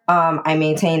altar. I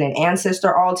maintain an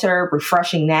ancestor altar,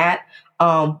 refreshing that.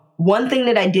 One thing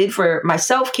that I did for my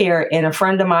self-care and a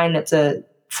friend of mine that's a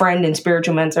friend and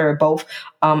spiritual mentor, both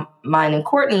mine and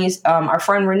Courtney's, our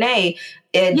friend Renee.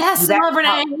 Yes, I love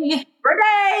Renee.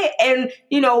 Renee! And,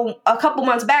 you know, a couple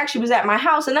months back, she was at my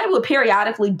house and I would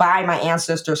periodically buy my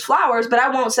ancestors flowers, but I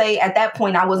won't say at that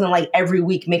point, I wasn't like every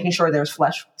week making sure there's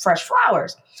fresh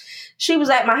flowers. She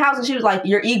was at my house and she was like,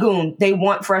 your Egoon, they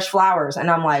want fresh flowers. And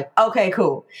I'm like, okay,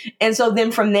 cool. And so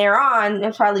then from there on,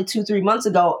 it's probably 2-3 months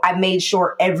ago, I made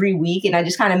sure every week, and I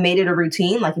just kind of made it a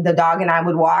routine. Like the dog and I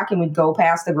would walk and we'd go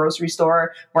past the grocery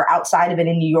store. We're outside of it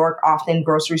in New York. Often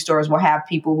grocery stores will have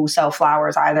people who sell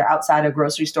flowers either outside of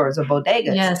grocery stores or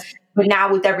bodegas. Yes. But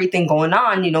now with everything going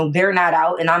on, you know, they're not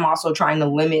out, and I'm also trying to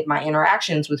limit my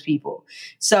interactions with people.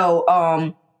 So,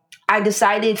 I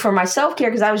decided for my self-care,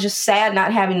 because I was just sad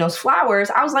not having those flowers.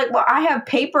 I was like, well, I have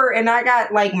paper and I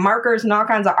got like markers and all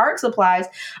kinds of art supplies.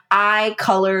 I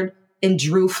colored and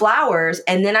drew flowers,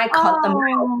 and then I cut them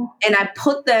out and I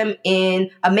put them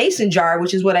in a mason jar,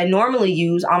 which is what I normally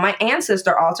use on my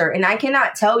ancestor altar. And I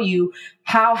cannot tell you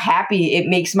how happy it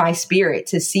makes my spirit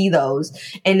to see those.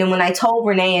 And then when I told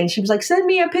Renee, and she was like, send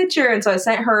me a picture. And so I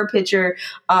sent her a picture.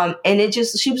 And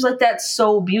she was like, that's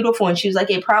so beautiful. And she was like,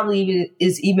 it probably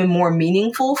is even more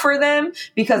meaningful for them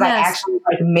because I actually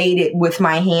like made it with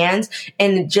my hands,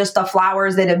 and just the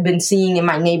flowers that have been seeing in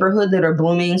my neighborhood that are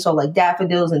blooming. So like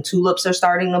daffodils and tulips are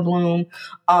starting to bloom.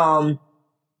 And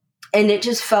it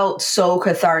just felt so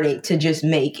cathartic to just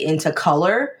make into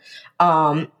color.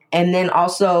 And then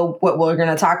also what we're going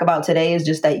to talk about today is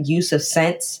just that use of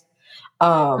scents,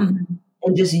 and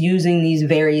just using these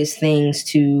various things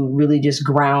to really just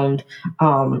ground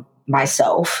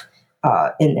myself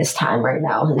in this time right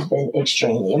now has been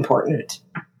extremely important.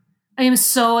 I am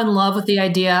so in love with the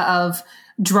idea of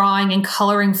drawing and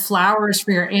coloring flowers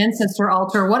for your ancestor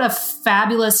altar. What a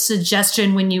fabulous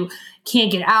suggestion when you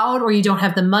can't get out, or you don't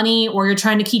have the money, or you're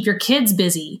trying to keep your kids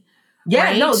busy. Yeah,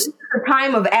 right? no, this is a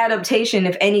time of adaptation,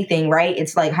 if anything, right?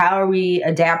 It's like, how are we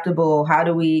adaptable? How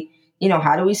do we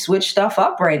switch stuff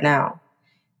up right now?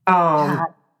 And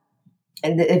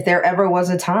if there ever was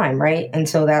a time, right? And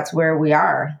so that's where we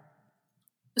are.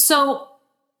 So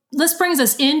this brings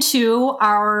us into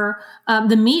our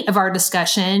the meat of our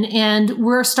discussion, and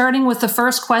we're starting with the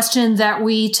first question that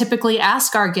we typically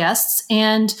ask our guests.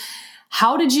 And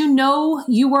how did you know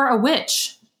you were a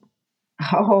witch?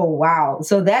 Oh, wow.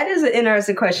 So that is an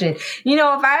interesting question. You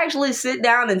know, if I actually sit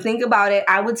down and think about it,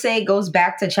 I would say it goes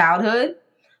back to childhood.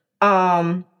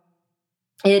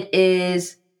 It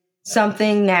is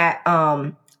something that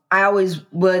I always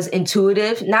was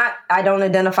intuitive. I don't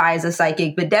identify as a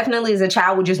psychic, but definitely as a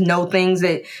child would just know things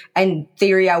that in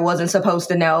theory I wasn't supposed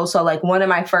to know. So like one of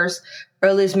my first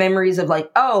earliest memories of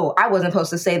like, oh, I wasn't supposed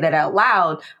to say that out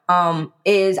loud,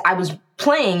 is I was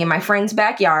playing in my friend's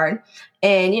backyard.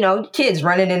 And, you know, kids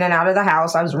running in and out of the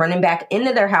house. I was running back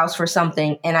into their house for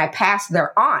something, and I passed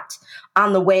their aunt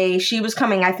on the way. She was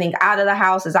coming, I think, out of the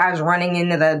house as I was running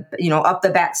into the, up the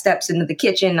back steps into the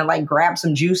kitchen to like grab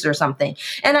some juice or something.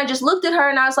 And I just looked at her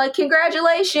and I was like,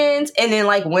 congratulations. And then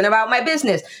like went about my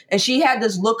business. And she had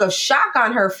this look of shock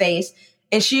on her face.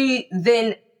 And she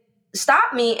then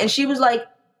stopped me and she was like,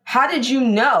 how did you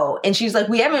know? And she's like,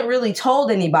 we haven't really told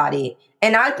anybody.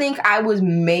 And I think I was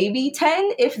maybe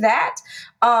 10, if that.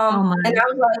 And I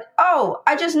was like, oh,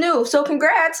 I just knew. So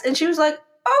congrats. And she was like,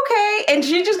 okay. And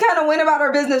she just kind of went about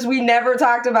her business. We never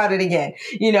talked about it again,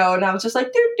 and I was just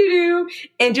like, doo.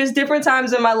 And just different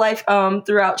times in my life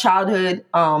throughout childhood.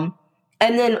 And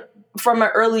then from an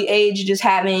early age, just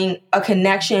having a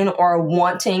connection or a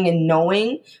wanting and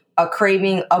knowing, a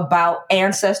craving about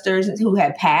ancestors who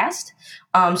had passed.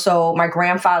 So my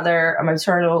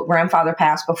maternal grandfather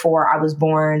passed before I was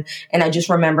born. And I just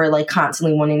remember like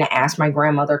constantly wanting to ask my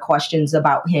grandmother questions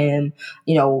about him,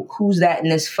 who's that in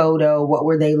this photo? What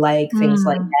were they like? Things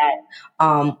like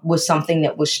that, was something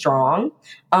that was strong.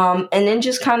 And then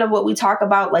just kind of what we talk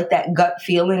about, like that gut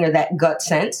feeling or that gut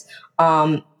sense.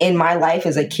 In my life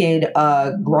as a kid,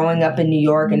 growing up in New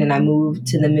York, and then I moved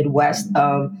to the Midwest,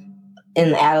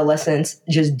 in adolescence,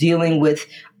 just dealing with,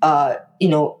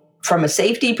 from a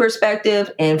safety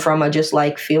perspective and from a just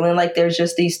like feeling like there's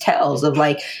just these tells of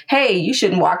like, hey, you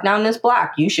shouldn't walk down this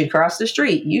block. You should cross the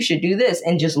street. You should do this.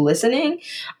 And just listening,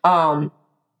 and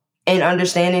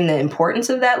understanding the importance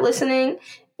of that listening.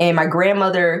 And my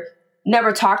grandmother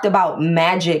never talked about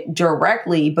magic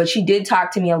directly, but she did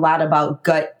talk to me a lot about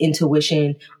gut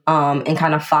intuition, and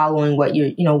kind of following what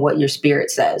your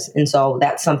spirit says. And so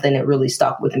that's something that really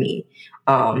stuck with me.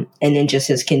 And then just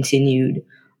has continued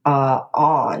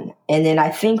on. And then I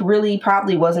think really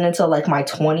probably wasn't until like my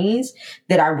 20s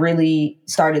that I really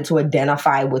started to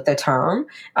identify with the term.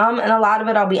 And a lot of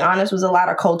it, I'll be honest, was a lot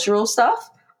of cultural stuff.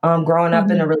 Growing up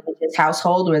in a religious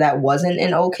household where that wasn't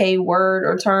an okay word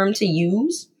or term to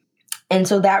use. And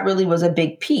so that really was a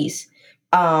big piece.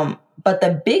 But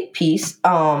the big piece,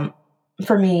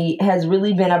 for me has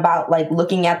really been about like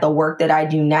looking at the work that I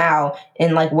do now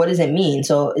and like, what does it mean?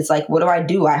 So it's like, what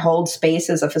do? I hold space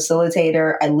as a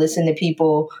facilitator. I listen to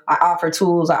people. I offer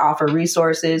tools. I offer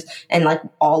resources. And like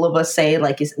all of us say,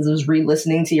 like, it was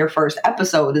re-listening to your first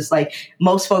episode. It's like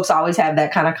most folks always have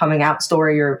that kind of coming out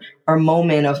story or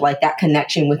moment of like that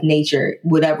connection with nature,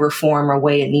 whatever form or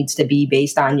way it needs to be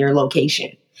based on your location,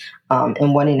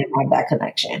 and wanting to have that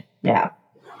connection. Yeah.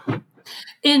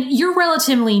 And you're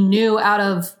relatively new out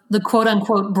of the quote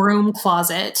unquote broom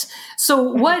closet. So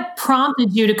what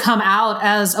prompted you to come out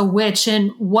as a witch,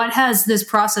 and what has this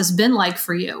process been like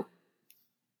for you?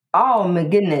 Oh my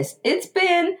goodness. It's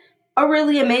been a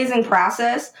really amazing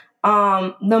process.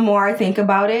 The more I think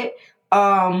about it,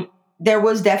 there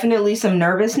was definitely some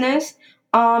nervousness.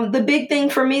 The big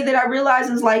thing for me that I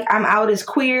realized is like, I'm out as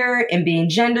queer and being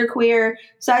genderqueer.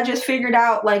 So I just figured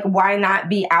out like, why not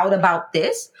be out about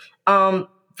this?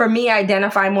 For me, I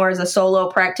identify more as a solo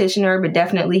practitioner, but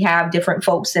definitely have different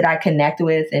folks that I connect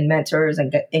with and mentors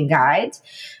and guides.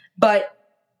 But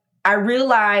I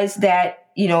realized that,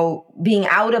 you know, being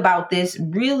out about this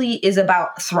really is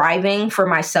about thriving for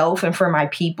myself and for my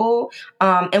people.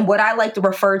 And what I like to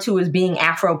refer to as being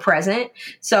Afro-present.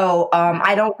 So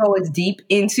I don't go as deep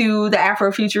into the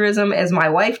Afrofuturism as my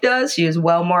wife does. She is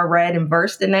well more read and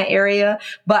versed in that area.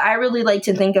 But I really like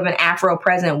to think of an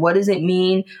Afro-present. What does it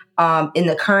mean in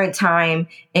the current time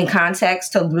and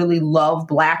context to really love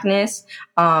Blackness?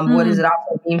 What does it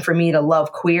also mean for me to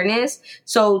love queerness?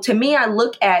 So to me, I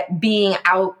look at being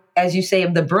out, as you say,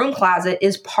 of the broom closet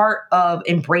is part of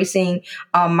embracing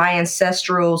my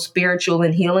ancestral spiritual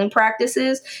and healing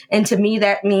practices. And to me,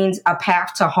 that means a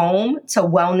path to home, to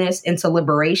wellness, and to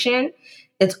liberation.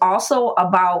 It's also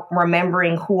about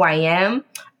remembering who I am,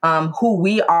 who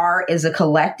we are as a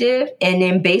collective, and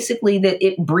then basically that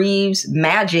it breathes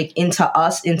magic into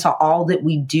us, into all that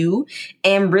we do.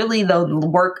 And really the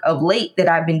work of late that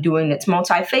I've been doing that's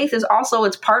multi-faith is also,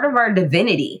 it's part of our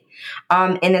divinity.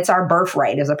 And it's our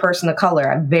birthright as a person of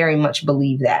color. I very much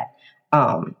believe that.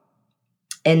 And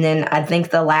then I think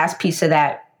the last piece of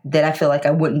that I feel like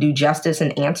I wouldn't do justice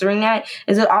in answering that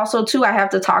is it also too, I have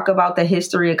to talk about the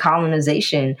history of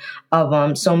colonization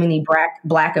of so many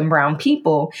black and brown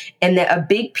people. And that a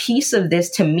big piece of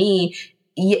this to me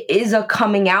is a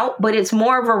coming out, but it's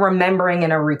more of a remembering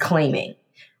and a reclaiming,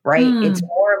 right? It's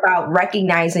more about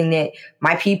recognizing that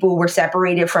my people were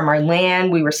separated from our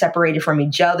land. We were separated from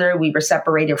each other. We were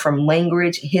separated from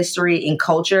language, history, and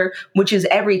culture, which is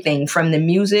everything from the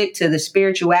music to the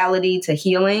spirituality to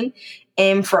healing.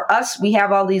 And for us, we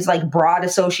have all these like broad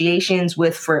associations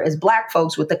as Black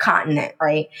folks with the continent,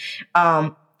 right?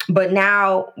 But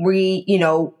now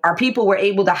our people were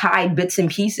able to hide bits and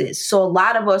pieces. So a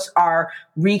lot of us are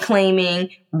reclaiming,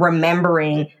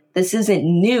 remembering. This isn't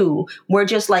new. We're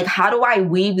just like, how do I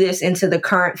weave this into the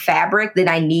current fabric that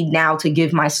I need now to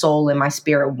give my soul and my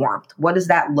spirit warmth? What does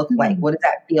that look like? What does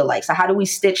that feel like? So how do we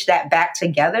stitch that back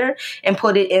together and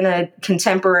put it in a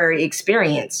contemporary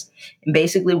experience? And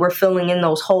basically, we're filling in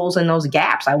those holes and those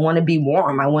gaps. I want to be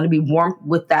warm. I want to be warm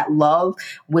with that love,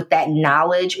 with that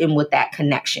knowledge, and with that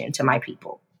connection to my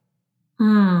people.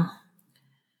 Oh,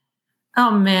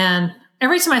 man.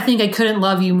 Every time I think I couldn't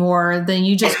love you more, then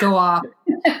you just go off.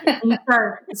 You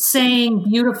start saying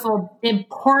beautiful,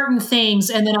 important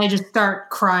things, and then I just start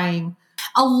crying.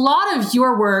 A lot of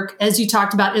your work, as you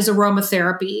talked about, is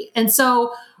aromatherapy. And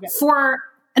so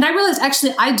and I realized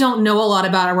actually I don't know a lot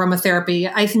about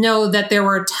aromatherapy. I know that there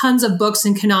were tons of books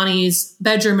in Kanani's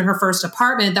bedroom in her first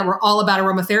apartment that were all about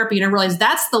aromatherapy. And I realized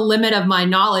that's the limit of my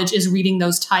knowledge, is reading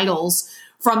those titles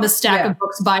from the stack of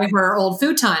books by her old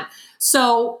futon.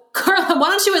 So Carla, why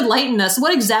don't you enlighten us?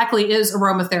 What exactly is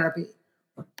aromatherapy?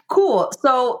 Cool.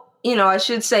 So, I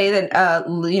should say that,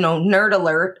 nerd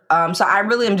alert. So I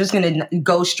really am just going to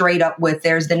go straight up with,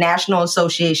 there's the National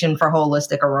Association for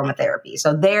Holistic Aromatherapy.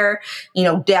 So their,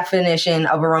 definition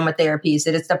of aromatherapy is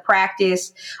that it's the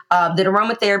practice that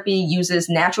aromatherapy uses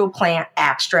natural plant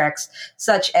extracts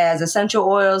such as essential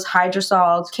oils,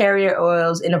 hydrosols, carrier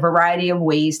oils in a variety of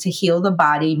ways to heal the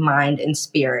body, mind, and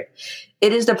spirit.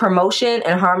 It is the promotion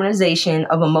and harmonization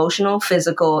of emotional,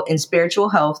 physical, and spiritual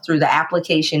health through the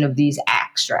application of these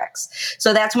extracts.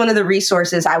 So that's one of the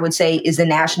resources I would say is the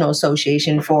National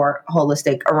Association for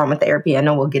Holistic Aromatherapy. I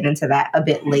know we'll get into that a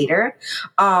bit later.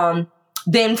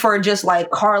 Then for just like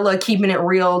Carla, keeping it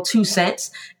real, 2 cents,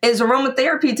 is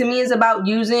aromatherapy to me is about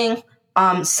using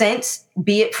scents,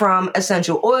 be it from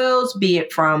essential oils, be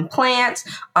it from plants,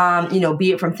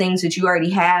 be it from things that you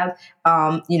already have,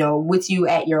 with you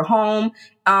at your home,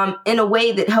 in a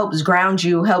way that helps ground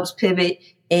you, helps pivot,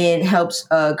 and helps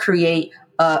create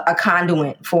a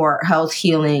conduit for health,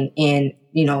 healing, and,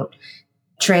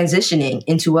 transitioning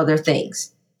into other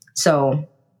things. So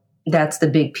that's the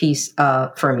big piece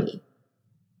for me.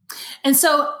 And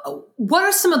so what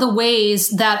are some of the ways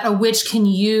that a witch can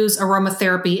use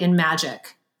aromatherapy in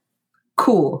magic?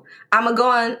 Cool. I'm going to go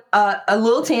on a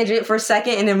little tangent for a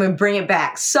second and then I'm going to bring it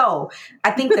back. So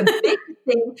I think the big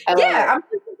thing,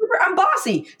 I'm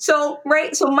bossy. So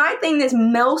my thing that's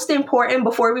most important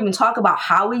before we even talk about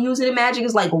how we use it in magic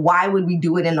is like, why would we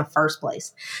do it in the first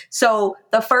place? So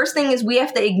the first thing is we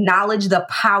have to acknowledge the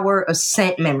power of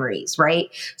scent memories, right?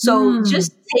 So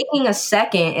just taking a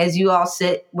second as you all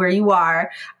sit where you are,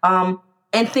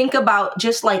 and think about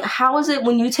just like, how is it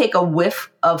when you take a whiff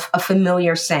of a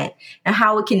familiar scent and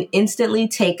how it can instantly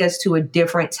take us to a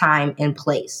different time and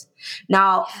place?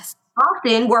 Now,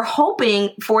 often we're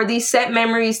hoping for these scent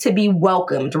memories to be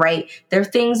welcomed, right? They're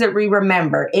things that we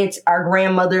remember. It's our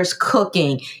grandmother's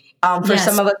cooking. For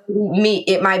some of us, meat,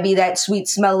 it might be that sweet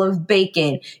smell of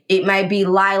bacon. It might be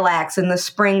lilacs in the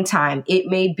springtime. It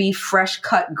may be fresh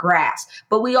cut grass.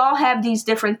 But we all have these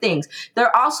different things. There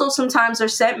are also sometimes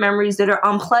scent memories that are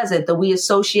unpleasant that we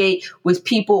associate with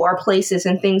people or places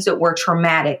and things that were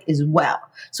traumatic as well.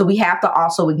 So we have to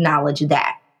also acknowledge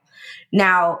that.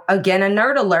 Now, again, a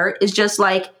nerd alert is just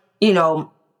like,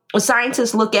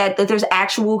 scientists look at that there's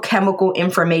actual chemical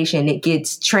information. It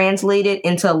gets translated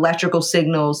into electrical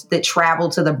signals that travel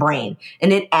to the brain,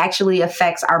 and it actually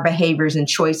affects our behaviors and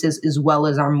choices as well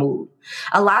as our mood.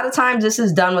 A lot of times this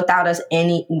is done without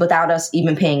us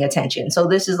even paying attention. So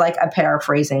this is like a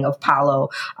paraphrasing of Paulo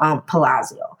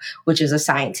Palazzo, which is a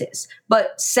scientist.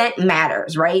 But scent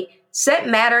matters, right? Scent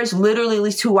matters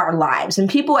literally to our lives. And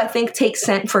people, I think, take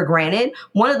scent for granted.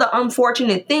 One of the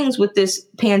unfortunate things with this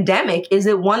pandemic is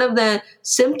that one of the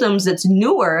symptoms that's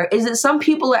newer is that some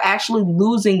people are actually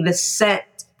losing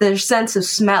their sense of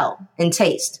smell and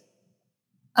taste.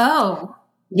 Oh.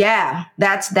 Yeah,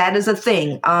 that is a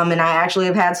thing. And I actually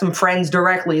have had some friends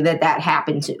directly that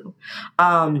happened to.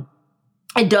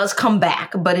 It does come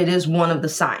back, but it is one of the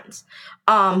signs,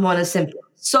 one of the symptoms.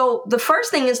 So the first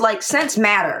thing is like scents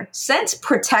matter. Scents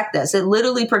protect us. It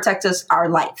literally protects us, our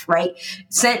life, right?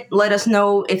 Scent let us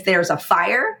know if there's a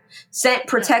fire. Scent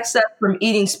protects us from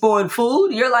eating spoiled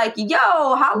food. You're like, yo,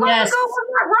 how long ago was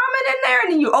that ramen in there?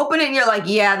 And then you open it and you're like,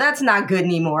 yeah, that's not good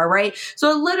anymore, right?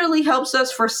 So it literally helps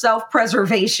us for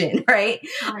self-preservation, right?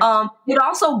 It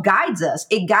also guides us.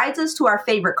 It guides us to our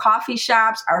favorite coffee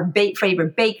shops, our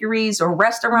favorite bakeries or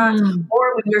restaurants,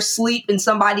 or when you're asleep and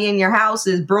somebody in your house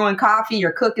is brewing coffee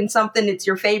or cooking something that's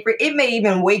your favorite. It may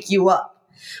even wake you up.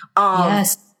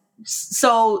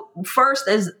 So first,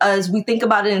 as we think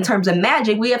about it in terms of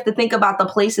magic, we have to think about the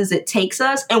places it takes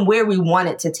us and where we want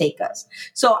it to take us.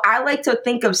 So I like to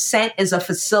think of scent as a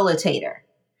facilitator.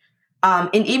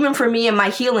 And even for me in my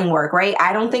healing work, right?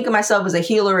 I don't think of myself as a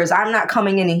healer as I'm not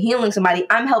coming in and healing somebody.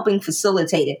 I'm helping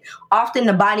facilitate it. Often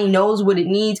the body knows what it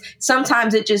needs.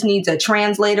 Sometimes it just needs a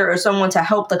translator or someone to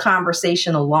help the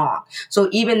conversation along. So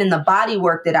even in the body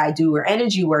work that I do or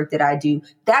energy work that I do,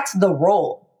 that's the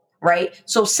role. Right.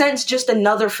 So scent's just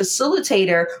another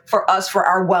facilitator for us for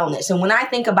our wellness. And when I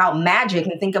think about magic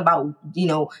and think about,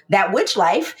 that witch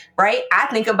life, right, I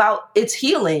think about its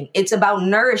healing. It's about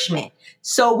nourishment.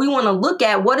 So we want to look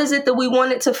at what is it that we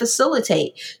want it to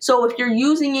facilitate. So if you're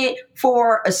using it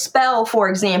for a spell, for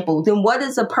example, then what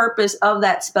is the purpose of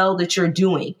that spell that you're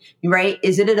doing, right?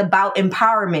 Is it about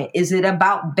empowerment? Is it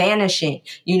about banishing?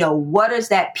 What is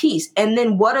that piece? And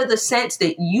then what are the scents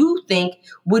that you think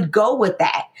would go with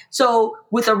that? So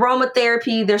with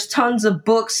aromatherapy, there's tons of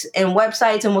books and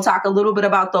websites, and we'll talk a little bit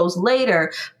about those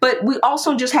later. But we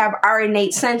also just have our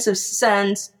innate sense of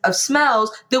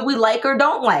smells that we like or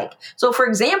don't like. So for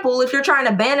example, if you're trying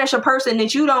to banish a person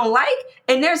that you don't like,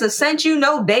 and there's a scent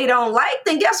they don't like,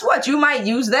 then guess what? You might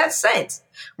use that scent,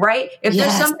 right? If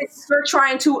there's something you're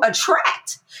trying to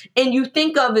attract and you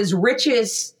think of as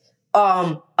riches,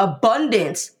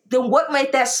 abundance, then what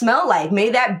might that smell like? May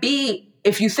that be,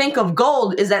 if you think of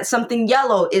gold, is that something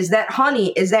yellow? Is that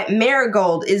honey? Is that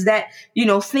marigold? Is that,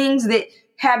 things that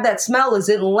have that smell? Is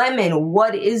it lemon?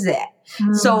 What is that?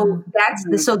 So that's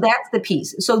the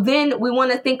piece. So then we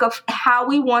want to think of how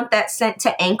we want that scent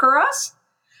to anchor us,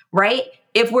 right?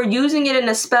 If we're using it in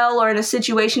a spell or in a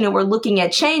situation that we're looking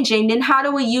at changing, then how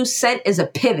do we use scent as a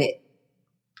pivot?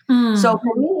 So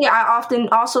for me, I often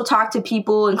also talk to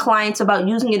people and clients about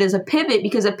using it as a pivot,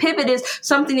 because a pivot is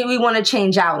something that we want to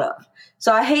change out of.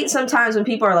 So I hate sometimes when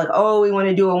people are like, oh, we want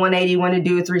to do a 180, want to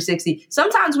do a 360.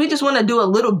 Sometimes we just want to do a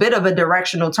little bit of a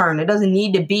directional turn. It doesn't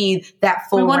need to be that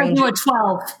full range. We want to do a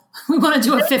 12. We want to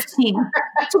do a 15.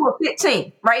 To a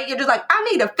 15, right? You're just like, I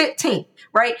need a 15,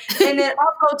 right? And then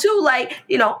also too, like,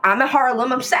 I'm in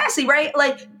Harlem, I'm sassy, right?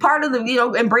 Like part of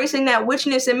the, embracing that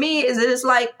witchness in me is it's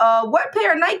like, what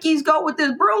pair of Nikes go with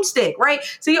this broomstick, right?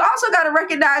 So you also got to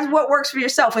recognize what works for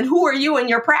yourself and who are you in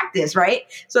your practice, right?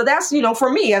 So that's,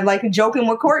 for me, I'm like joking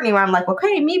with Courtney where I'm like,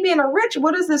 okay, me being a witch,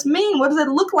 what does this mean? What does it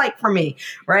look like for me,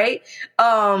 right?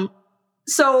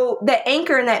 So the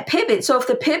anchor and that pivot. So if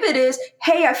the pivot is,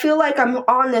 hey, I feel like I'm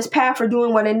on this path for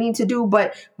doing what I need to do,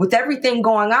 but with everything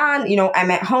going on,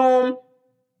 I'm at home,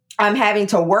 I'm having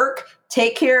to work,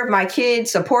 take care of my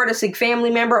kids, support a sick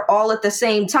family member all at the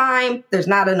same time. There's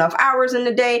not enough hours in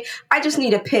the day. I just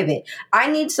need a pivot.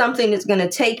 I need something that's going to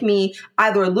take me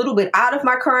either a little bit out of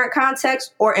my current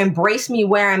context or embrace me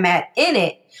where I'm at in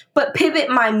it, but pivot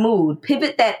my mood,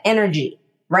 pivot that energy.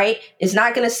 Right? It's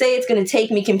not going to say it's going to take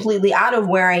me completely out of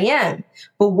where I am.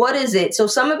 But what is it? So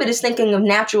some of it is thinking of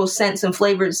natural scents and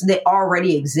flavors that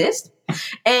already exist.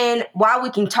 And while we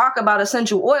can talk about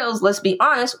essential oils, let's be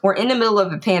honest, we're in the middle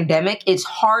of a pandemic. It's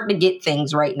hard to get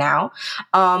things right now.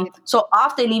 So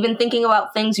often even thinking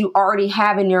about things you already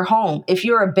have in your home. If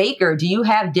you're a baker, do you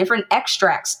have different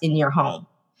extracts in your home?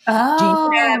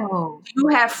 Oh. Do you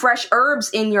have fresh herbs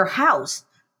in your house?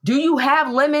 Do you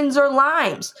have lemons or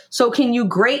limes? So can you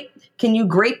grate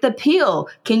the peel?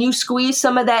 Can you squeeze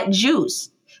some of that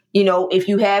juice? If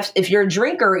you're a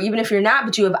drinker, even if you're not,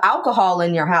 but you have alcohol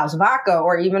in your house, vodka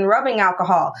or even rubbing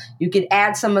alcohol, you could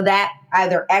add some of that,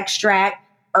 either extract,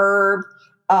 herb,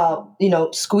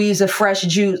 squeeze a fresh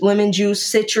juice, lemon juice.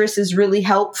 Citrus is really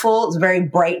helpful. It's very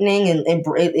brightening and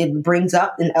it brings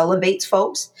up and elevates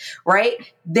folks, right?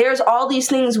 There's all these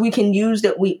things we can use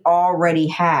that we already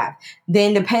have.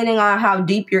 Then depending on how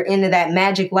deep you're into that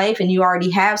magic life and you already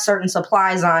have certain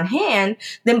supplies on hand,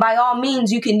 then by all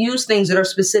means, you can use things that are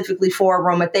specifically for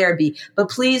aromatherapy. But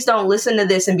please don't listen to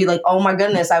this and be like, oh my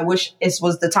goodness, I wish this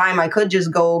was the time I could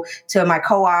just go to my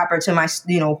co-op or to my,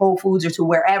 Whole Foods or to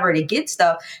wherever to get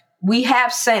stuff. We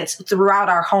have scents throughout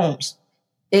our homes.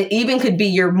 It even could be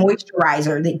your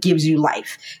moisturizer that gives you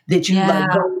life, that you like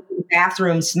go to the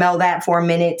bathroom, smell that for a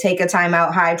minute, take a time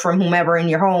out, hide from whomever in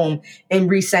your home and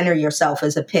recenter yourself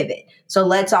as a pivot. So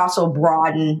let's also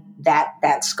broaden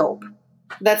that scope.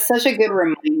 That's such a good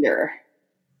reminder.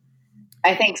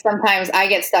 I think sometimes I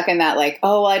get stuck in that like,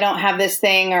 oh, well, I don't have this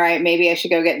thing, or maybe I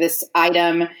should go get this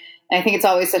item. And I think it's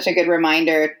always such a good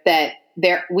reminder that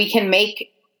we can make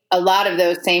a lot of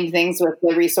those same things with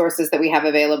the resources that we have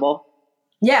available.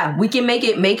 Yeah, we can make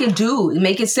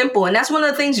it simple. And that's one of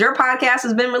the things your podcast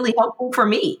has been really helpful for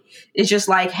me. It's just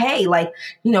like, hey,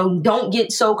 don't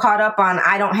get so caught up on,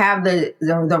 I don't have the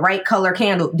right color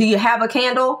candle. Do you have a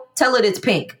candle? Tell it it's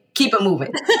pink. Keep it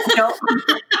moving.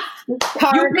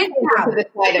 Carla, to the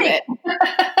side of it.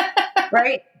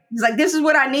 Right? It's like, this is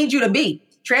what I need you to be.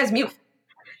 Transmute.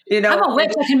 I'm a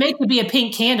witch. I can make you be a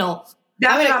pink candle.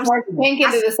 I'm going to pour pink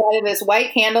into the side of this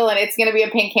white candle, and it's going to be a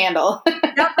pink candle.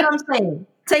 That's what I'm saying.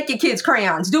 Take your kids'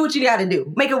 crayons. Do what you got to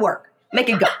do. Make it work. Make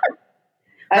it go.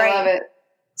 I love it.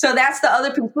 So that's the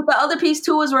other piece. But the other piece,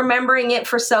 too, is remembering it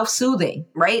for self-soothing,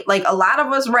 right? Like a lot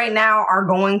of us right now are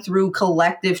going through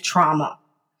collective trauma,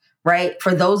 right?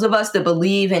 For those of us that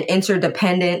believe in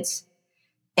interdependence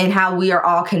and how we are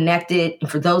all connected, and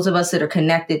for those of us that are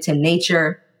connected to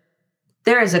nature,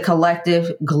 there is a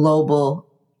collective global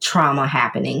trauma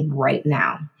happening right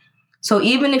now. So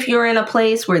even if you're in a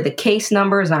place where the case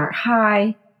numbers aren't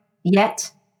high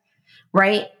yet,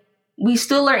 right? We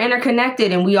still are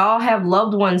interconnected and we all have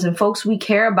loved ones and folks we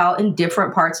care about in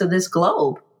different parts of this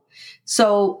globe.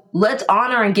 So let's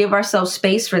honor and give ourselves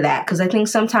space for that. Because I think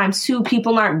sometimes too,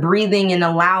 people aren't breathing and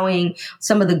allowing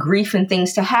some of the grief and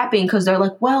things to happen because they're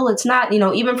like, well, it's not,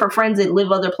 even for friends that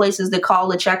live other places that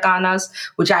call to check on us,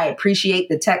 which I appreciate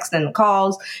the text and the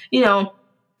calls,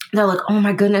 they're like, oh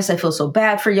my goodness, I feel so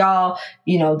bad for y'all,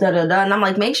 And I'm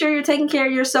like, make sure you're taking care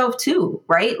of yourself too,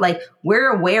 right? Like we're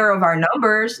aware of our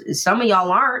numbers. Some of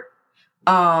y'all aren't,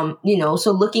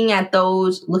 so looking at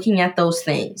those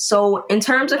things. So in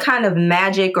terms of kind of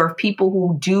magic or people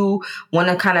who do want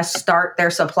to kind of start their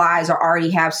supplies or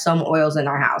already have some oils in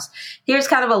our house, here's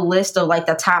kind of a list of like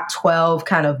the top 12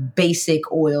 kind of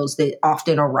basic oils that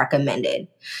often are recommended.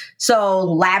 So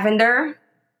lavender,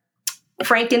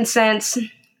 frankincense,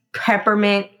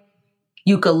 peppermint,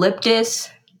 eucalyptus,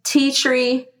 tea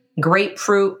tree,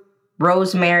 grapefruit,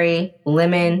 rosemary,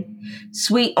 lemon,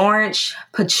 sweet orange,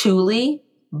 patchouli,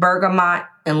 bergamot,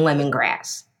 and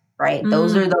lemongrass, right?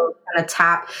 Those are those kind of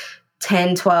top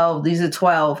 10, 12, these are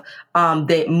 12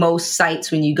 that most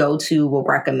sites when you go to will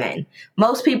recommend.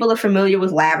 Most people are familiar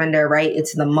with lavender, right?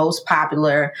 It's the most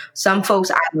popular. Some folks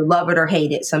either love it or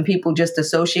hate it. Some people just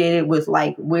associate it with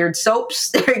like weird soaps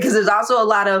because there's also a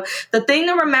lot of the thing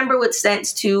to remember with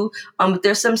scents too. If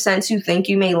there's some scents you think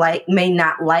you may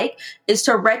not like, is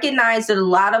to recognize that a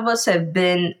lot of us have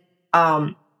been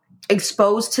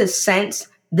exposed to scents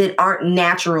that aren't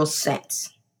natural scents.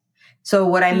 So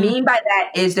what I mean by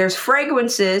that is there's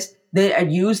fragrances that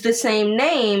use the same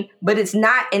name, but it's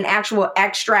not an actual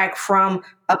extract from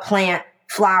a plant,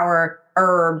 flower,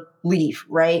 herb, leaf,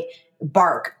 right?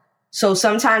 Bark. So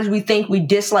sometimes we think we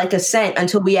dislike a scent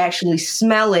until we actually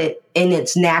smell it in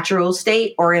its natural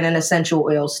state or in an essential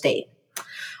oil state.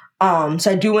 So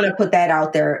I do want to put that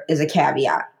out there as a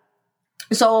caveat.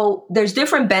 So there's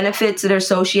different benefits that are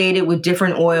associated with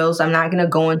different oils. I'm not going to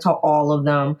go into all of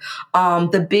them.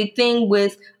 The big thing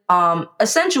with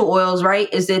essential oils, right,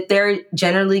 is that they're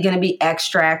generally going to be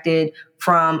extracted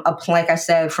from like I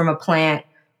said, from a plant,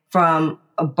 from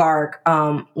a bark,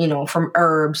 from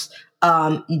herbs.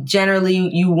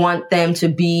 Generally, you want them to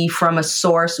be from a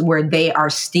source where they are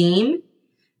steam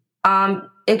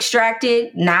extracted,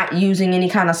 not using any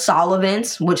kind of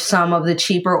solvents, which some of the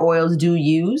cheaper oils do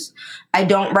use. I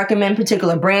don't recommend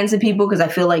particular brands to people because I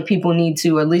feel like people need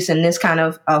to, at least in this kind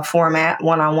of format,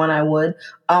 one-on-one, I would,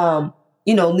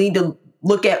 need to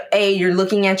look at, you're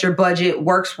looking at your budget,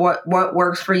 what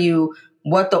works for you,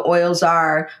 what the oils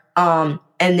are,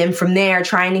 and then from there,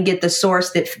 trying to get the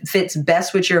source that fits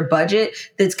best with your budget.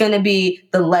 That's going to be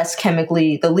the least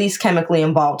chemically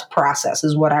involved process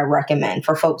is what I recommend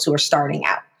for folks who are starting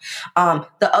out.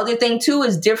 The other thing too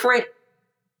is different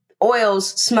oils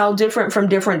smell different from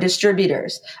different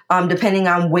distributors, depending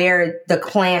on where the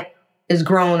plant is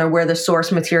grown or where the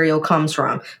source material comes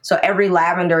from. So every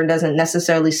lavender doesn't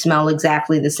necessarily smell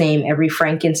exactly the same. Every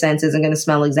frankincense isn't going to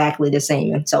smell exactly the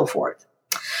same, and so forth.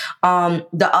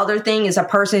 The other thing is a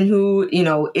person who,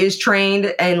 is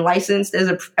trained and licensed as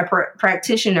a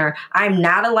practitioner. I'm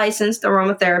not a licensed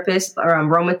aromatherapist.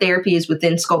 Aromatherapy is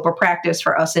within scope of practice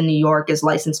for us in New York as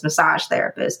licensed massage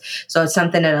therapists. So it's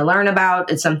something that I learn about.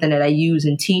 It's something that I use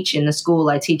and teach in the school.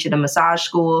 I teach at a massage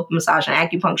school, massage and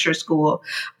acupuncture school.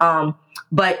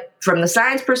 But from the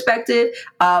science perspective,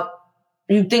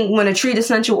 you want to treat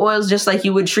essential oils just like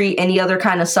you would treat any other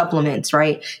kind of supplements,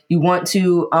 right? You want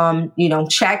to,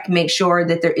 check, make sure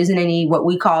that there isn't any what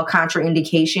we call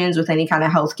contraindications with any kind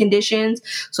of health conditions.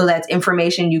 So that's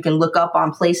information you can look up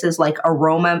on places like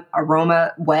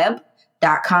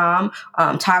Aromatweb.com.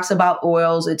 Talks about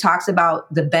oils. It talks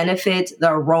about the benefits,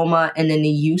 the aroma, and then the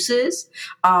uses.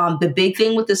 The big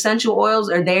thing with essential oils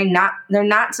are they're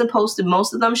not supposed to,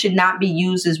 most of them should not be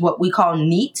used as what we call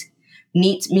neat.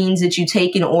 Neat means that you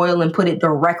take an oil and put it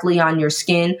directly on your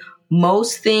skin.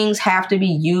 Most things have to be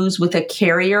used with a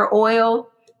carrier oil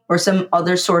or some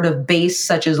other sort of base,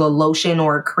 such as a lotion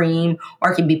or a cream,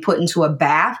 or it can be put into a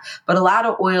bath. But a lot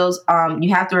of oils,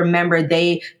 you have to remember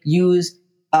they use,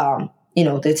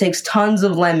 it takes tons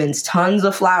of lemons, tons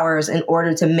of flowers in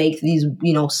order to make these,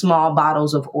 small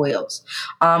bottles of oils.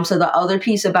 So the other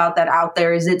piece about that out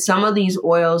there is that some of these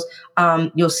oils,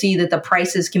 you'll see that the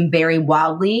prices can vary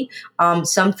wildly.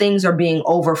 Some things are being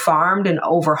over-farmed and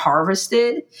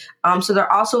over-harvested. So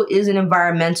there also is an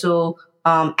environmental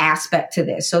aspect to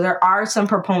this. So there are some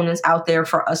proponents out there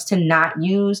for us to not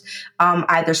use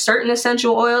either certain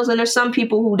essential oils, and there's some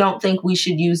people who don't think we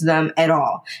should use them at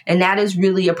all. And that is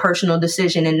really a personal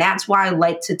decision. And that's why I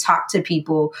like to talk to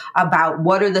people about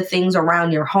what are the things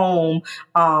around your home,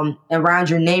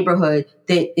 around your neighborhood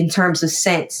that in terms of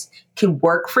scents could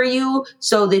work for you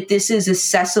so that this is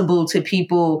accessible to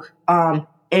people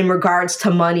in regards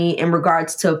to money, in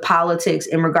regards to politics,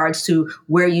 in regards to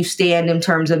where you stand in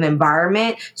terms of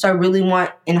environment. So I really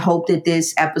want and hope that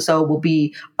this episode will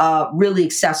be really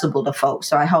accessible to folks.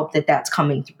 So I hope that that's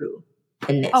coming through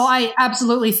in this. Oh, I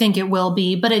absolutely think it will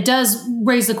be. But it does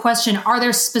raise the question, are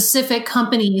there specific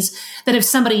companies that if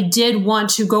somebody did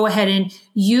want to go ahead and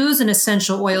use an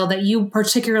essential oil that you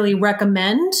particularly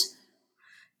recommend?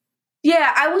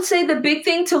 Yeah, I would say the big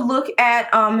thing to look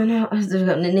at, there's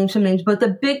gonna name some names, but the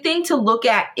big thing to look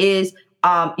at is,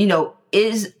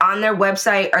 is on their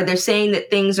website, are they saying that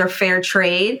things are fair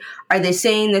trade? Are they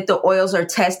saying that the oils are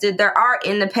tested? There are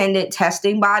independent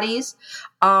testing bodies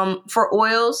for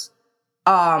oils.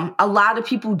 A lot of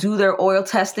people do their oil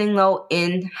testing though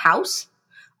in-house,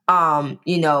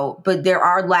 but there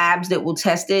are labs that will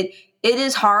test it. It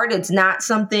is hard. It's not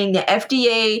something the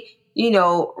FDA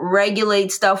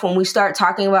regulate stuff when we start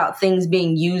talking about things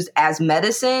being used as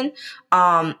medicine.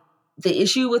 the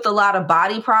issue with a lot of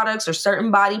body products or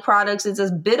certain body products is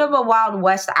a bit of a wild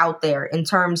west out there in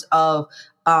terms of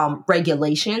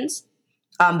regulations.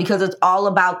 Because it's all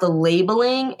about the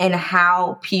labeling and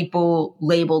how people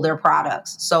label their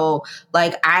products. So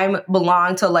like I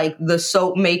belong to like the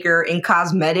soap maker and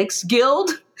cosmetics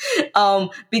guild,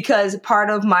 because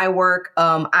part of my work,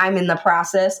 I'm in the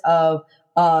process of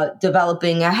I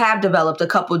have developed a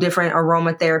couple different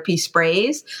aromatherapy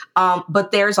sprays,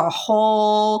 but there's a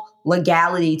whole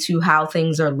legality to how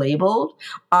things are labeled.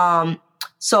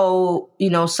 So,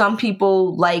 some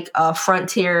people like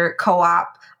Frontier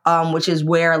Co-op, which is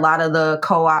where a lot of the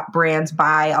co-op brands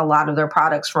buy a lot of their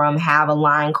products from, have a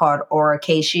line called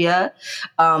Arocacia.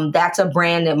 That's a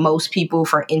brand that most people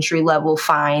for entry level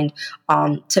find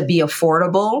to be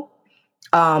affordable.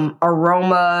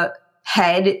 Aroma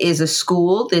Head is a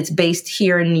school that's based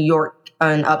here in New York,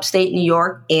 in upstate New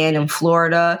York, and in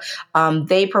Florida.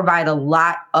 They provide a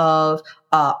lot of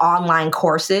online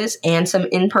courses and some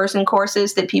in-person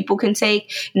courses that people can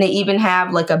take. And they even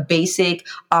have like a basic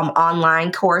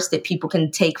online course that people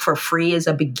can take for free as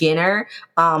a beginner,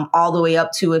 all the way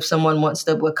up to if someone wants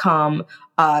to become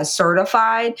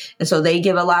certified. And so they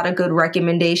give a lot of good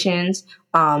recommendations.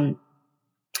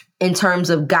 In terms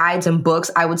of guides and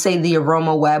books, I would say the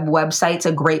Aroma Web website's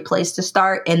a great place to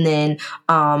start. And then,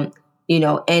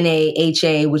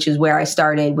 NAHA, which is where I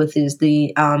started with, is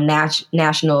the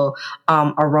National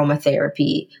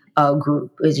Aromatherapy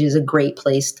group, which is a great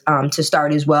place to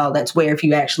start as well. That's where if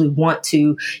you actually want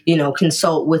to,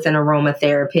 consult with an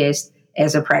aromatherapist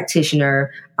as a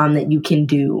practitioner, that you can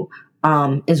do,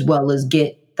 as well as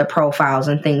get the profiles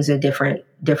and things of different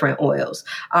oils.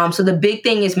 So the big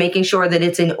thing is making sure that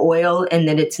it's an oil and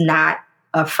that it's not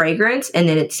a fragrance, and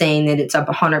that it's saying that it's up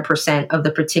 100% of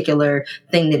the particular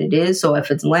thing that it is. So if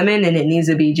it's lemon, then it needs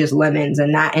to be just lemons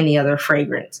and not any other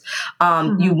fragrance.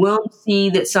 You will see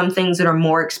that some things that are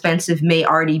more expensive may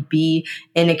already be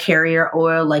in a carrier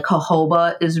oil, like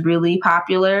jojoba is really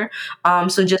popular.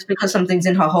 So just because something's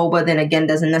in jojoba, then again,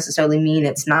 doesn't necessarily mean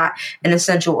it's not an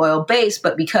essential oil base,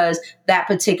 but because that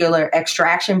particular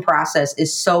extraction process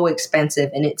is so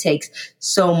expensive and it takes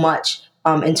so much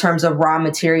in terms of raw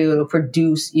material to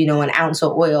produce, an ounce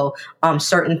of oil,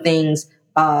 certain things,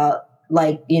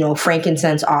 like,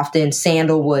 frankincense, often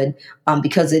sandalwood,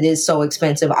 because it is so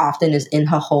expensive, often is in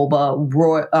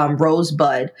jojoba.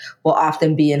 Rosebud will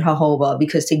often be in jojoba,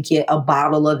 because to get a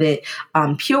bottle of it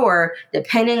pure,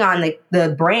 depending on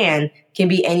the brand, can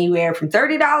be anywhere from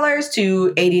 $30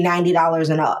 to $80, $90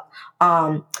 and up.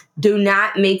 Do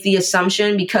not make the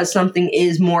assumption because something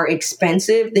is more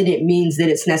expensive that it means that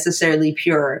it's necessarily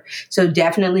pure. So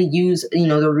definitely use,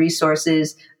 the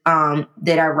resources that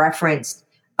I referenced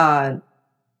to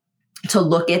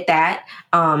look at that.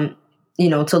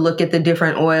 To look at the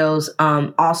different oils.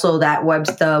 Also, the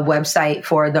website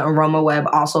for the Aroma Web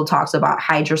also talks about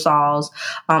hydrosols.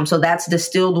 So that's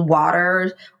distilled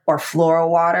waters or floral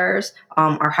waters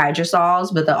are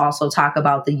hydrosols, but they also talk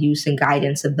about the use and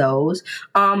guidance of those.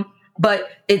 But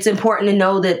it's important to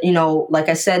know that, like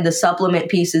I said, the supplement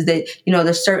piece is that,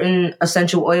 there's certain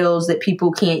essential oils that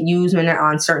people can't use when they're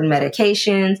on certain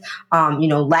medications.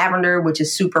 Lavender, which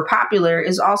is super popular,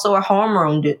 is also a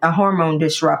hormone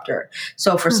disruptor.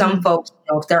 So for some folks,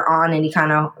 if they're on any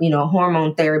kind of,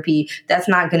 hormone therapy, that's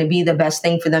not going to be the best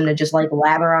thing for them to just like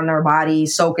lather on their body,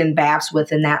 soak in baths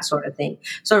with, and that sort of thing.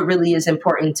 So it really is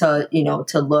important to,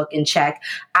 to look and check.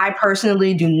 I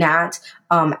personally do not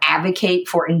advocate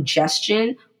for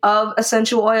ingestion of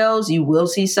essential oils. You will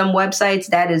see some websites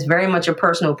that is very much a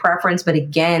personal preference. But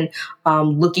again,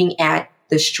 looking at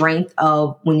the strength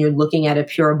of when you're looking at a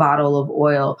pure bottle of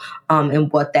oil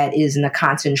and what that is in the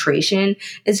concentration,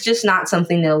 it's just not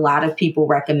something that a lot of people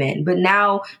recommend. But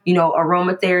now,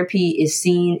 aromatherapy is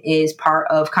seen as part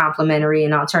of complementary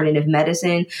and alternative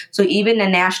medicine. So even the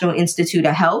National Institute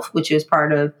of Health, which is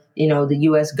part of the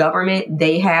U.S. government,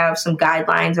 they have some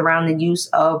guidelines around the use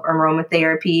of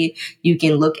aromatherapy. You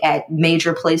can look at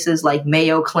major places like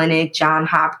Mayo Clinic, Johns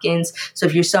Hopkins. So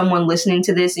if you're someone listening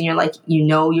to this and you're like,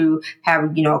 you have,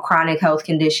 a chronic health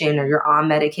condition or you're on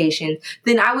medication,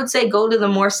 then I would say go to the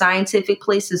more scientific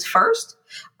places first,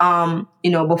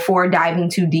 before diving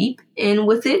too deep in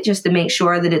with it, just to make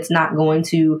sure that it's not going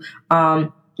to,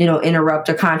 interrupt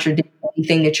or contradict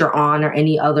anything that you're on or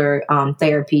any other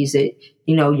therapies that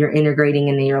you're integrating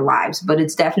into your lives. But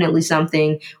it's definitely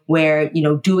something where,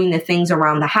 doing the things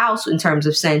around the house in terms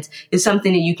of scents is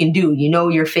something that you can do.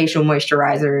 Your facial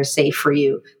moisturizer is safe for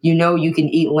you. You can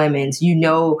eat lemons.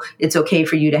 It's okay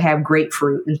for you to have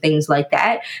grapefruit and things like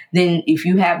that. Then if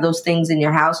you have those things in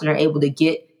your house and are able to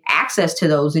get access to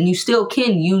those, and you still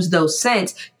can use those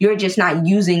scents. You're just not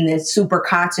using this super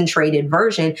concentrated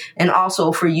version. And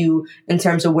also for you, in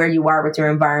terms of where you are with your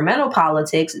environmental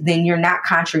politics, then you're not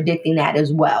contradicting that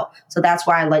as well. So that's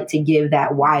why I like to give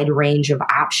that wide range of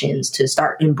options to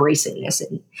start embracing this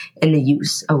in the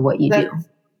use of what you do.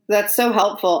 That's so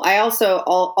helpful. I also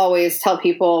always tell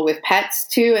people with pets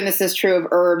too, and this is true of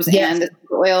herbs and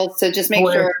oils, so just make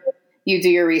sure you do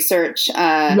your research.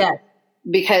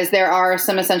 Because there are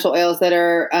some essential oils that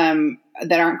are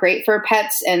that aren't great for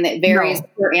pets, and it varies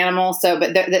per animal. So,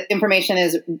 but the information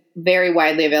is very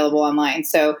widely available online.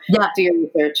 So do your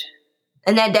research.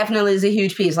 And that definitely is a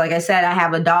huge piece. Like I said, I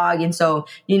have a dog. And so,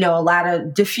 a lot of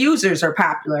diffusers are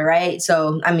popular, right?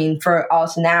 So, I mean, for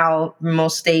us now,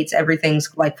 most states,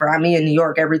 everything's like for me in New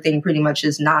York, everything pretty much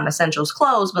is non-essentials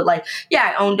closed. But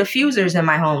I own diffusers in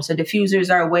my home. So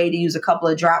diffusers are a way to use a couple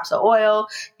of drops of oil.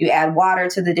 You add water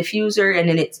to the diffuser, and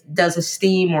then it does a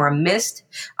steam or a mist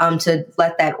to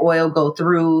let that oil go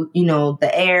through, the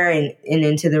air and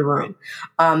into the room.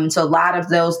 So a lot of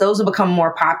those have become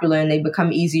more popular, and they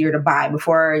become easier to buy.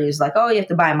 Before it was like, oh, you have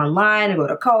to buy them online or go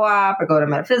to co-op or go to a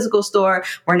metaphysical store,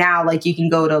 where now you can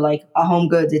go to a Home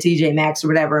Goods, a TJ Maxx or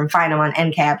whatever, and find them on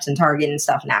end caps and Target and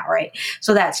stuff now, right?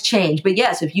 So that's changed. But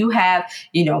yes, if you have,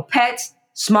 pets,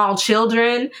 small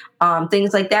children,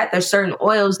 things like that, there's certain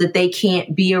oils that they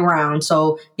can't be around.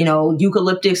 So,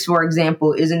 eucalyptus, for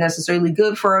example, isn't necessarily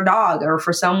good for a dog or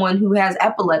for someone who has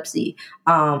epilepsy.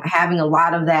 Having a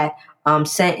lot of that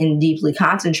scent and deeply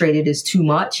concentrated is too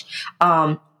much.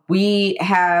 We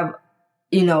have,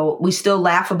 we still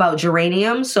laugh about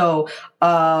geranium. So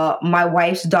my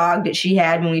wife's dog that she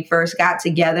had when we first got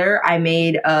together, I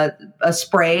made a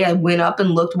spray. I went up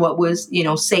and looked what was,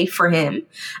 safe for him,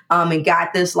 and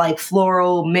got this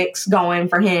floral mix going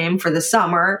for him for the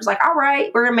summer. It was like, all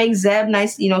right, we're going to make Zeb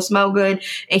nice, smell good.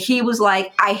 And he was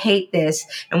like, I hate this.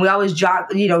 And we always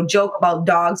joke about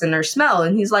dogs and their smell.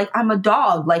 And he's like, I'm a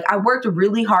dog. I worked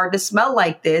really hard to smell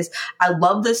like this. I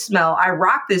love this smell. I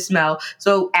rock this smell.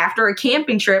 So after a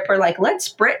camping trip, we're like,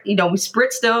 let's spritz, we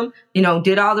spritzed them,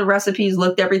 did all the recipes,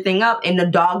 looked everything up. And the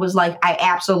dog was like, I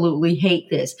absolutely hate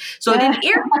this. So it didn't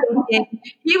irritate him.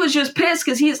 He was just pissed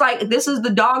because he's like, this is the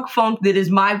dog funk that is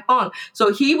my funk.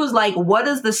 So he was like, what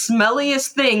is the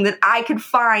smelliest thing that I could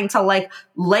find to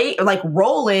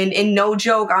roll in? And no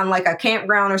joke, on a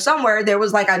campground or somewhere, there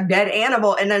was a dead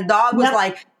animal. And the dog was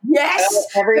like, yes.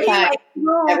 Every time.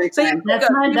 Every time. That's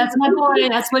my boy.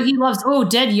 That's what he loves. Oh,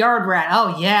 dead yard rat.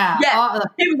 Oh, yeah.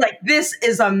 He was like, this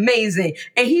is amazing.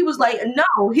 And he was like,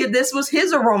 no, this was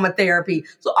his aromatherapy.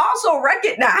 So also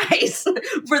recognize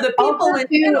for the people and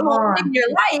animals in your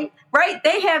life, right?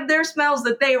 They have their smells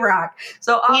that they rock.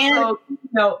 So also,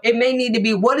 it may need to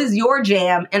be, what is your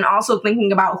jam? And also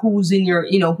thinking about who's in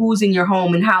your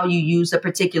home and how you use the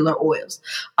particular oils,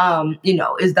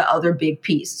 is the other big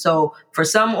piece. So for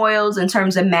some oils, in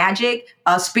terms of magic,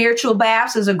 spiritual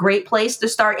baths is a great place to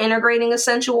start integrating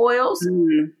essential oils.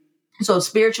 Mm-hmm. So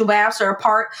spiritual baths are a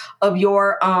part of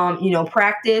your,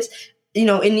 practice. In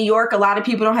New York, a lot of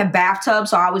people don't have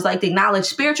bathtubs. So I always like to acknowledge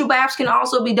spiritual baths can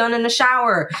also be done in the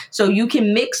shower. So you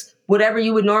can mix whatever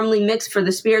you would normally mix for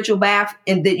the spiritual bath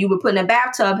and that you would put in a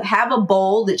bathtub. Have a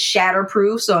bowl that's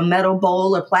shatterproof. So a metal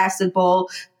bowl or plastic bowl,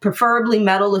 preferably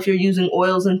metal if you're using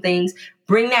oils and things.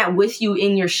 Bring that with you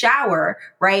in your shower,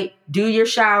 right? Do your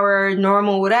shower,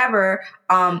 normal, whatever.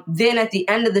 Then at the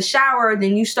end of the shower,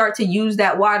 then you start to use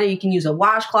that water. You can use a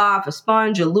washcloth, a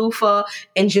sponge, a loofah,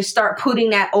 and just start putting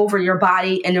that over your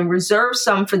body, and then reserve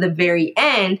some for the very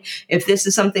end. If this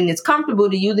is something that's comfortable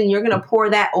to you, then you're going to pour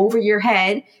that over your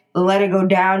head, let it go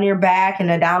down your back and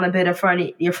then down a bit of front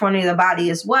of the body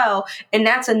as well. And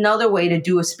that's another way to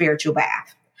do a spiritual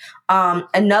bath.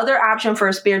 Another option for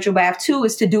a spiritual bath too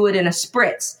is to do it in a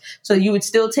spritz. So you would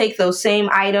still take those same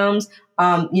items,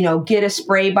 get a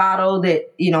spray bottle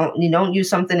that, you don't use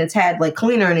something that's had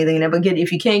cleaner or anything, but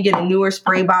if you can't get a newer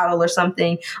spray bottle or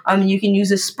something, you can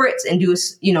use a spritz and do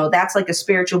that's like a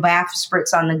spiritual bath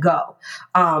spritz on the go.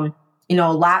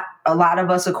 A lot of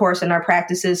us, of course, in our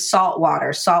practices, salt water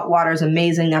is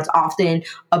amazing. That's often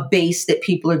a base that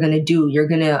people are going to do. You're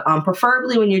going to,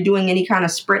 preferably when you're doing any kind of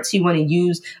spritz, you want to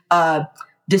use,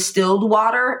 distilled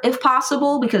water if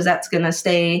possible, because that's going to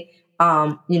stay,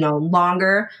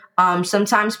 longer.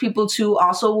 Sometimes people too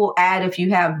also will add, if you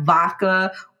have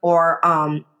vodka or,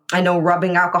 I know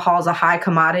rubbing alcohol is a high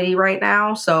commodity right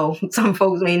now, so some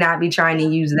folks may not be trying to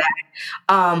use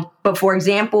that. But for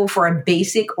example, for a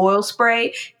basic oil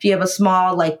spray, if you have a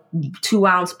small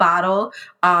 2-ounce bottle,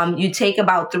 you take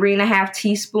about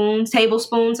 3.5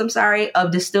 tablespoons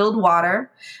of distilled water,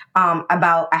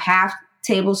 about a half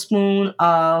tablespoon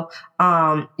of,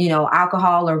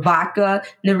 alcohol or vodka.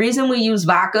 And the reason we use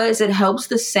vodka is it helps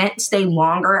the scent stay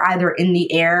longer, either in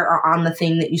the air or on the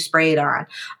thing that you spray it on.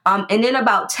 And then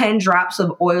about 10 drops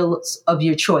of oils of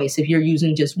your choice, if you're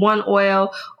using just one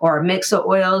oil or a mix of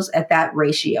oils at that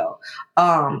ratio.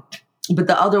 But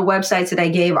the other websites that I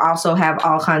gave also have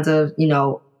all kinds of,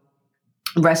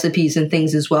 recipes and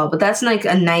things as well. But that's like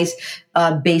a nice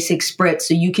basic spritz.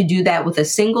 So you could do that with a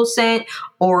single scent,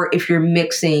 or if you're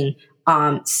mixing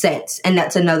scents. And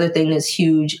that's another thing that's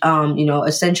huge.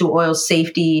 Essential oil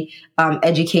safety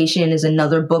education is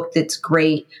another book that's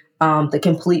great. The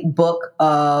complete book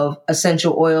of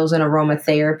essential oils and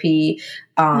aromatherapy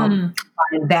by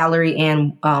Valerie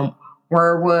Ann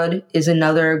Werwood is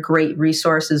another great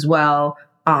resource as well.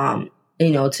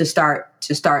 To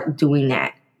start doing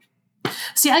that.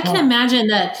 See, I can imagine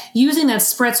that using that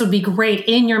spritz would be great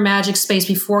in your magic space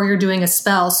before you're doing a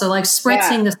spell. So like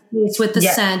spritzing the space with the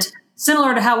scent,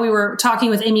 similar to how we were talking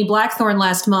with Amy Blackthorne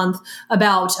last month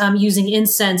about using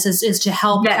incense is to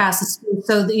help cast the space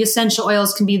so the essential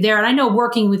oils can be there. And I know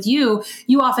working with you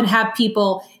often have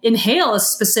people inhale a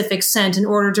specific scent in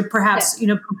order to perhaps,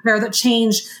 prepare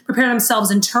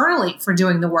themselves internally for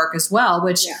doing the work as well,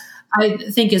 which I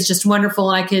think is just wonderful.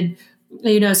 And I could,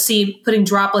 see putting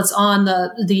droplets on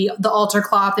the altar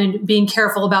cloth and being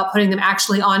careful about putting them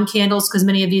actually on candles, because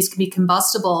many of these can be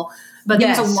combustible. But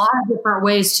there's a lot of different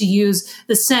ways to use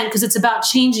the scent, because it's about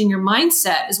changing your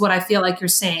mindset is what I feel like you're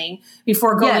saying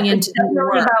before going into the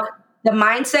work. About the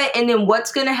mindset, and then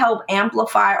what's going to help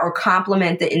amplify or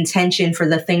complement the intention for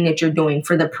the thing that you're doing,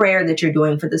 for the prayer that you're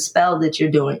doing, for the spell that you're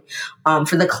doing,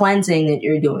 for the cleansing that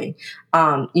you're doing.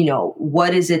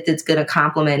 What is it that's going to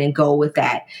complement and go with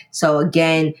that? So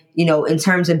again, in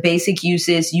terms of basic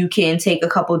uses, you can take a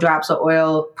couple drops of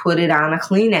oil, put it on a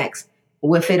Kleenex,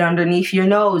 whiff it underneath your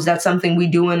nose. That's something we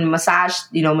do in massage.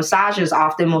 Massages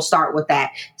often will start with that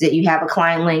you have a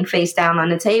client laying face down on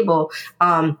the table.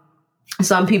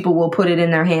 Some people will put it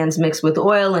in their hands mixed with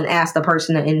oil and ask the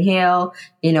person to inhale,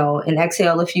 and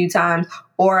exhale a few times.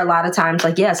 Or a lot of times,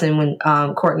 and when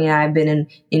Courtney and I have been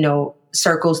in,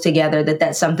 circles together,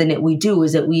 that's something that we do,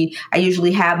 is that I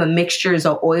usually have a mixtures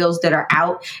of oils that are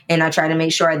out, and I try to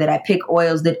make sure that I pick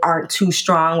oils that aren't too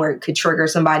strong where it could trigger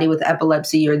somebody with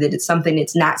epilepsy, or that it's something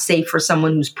that's not safe for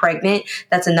someone who's pregnant.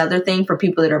 That's another thing for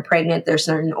people that are pregnant. There's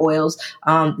certain oils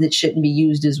that shouldn't be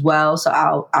used as well. So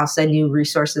I'll send you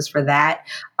resources for that.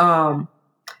 And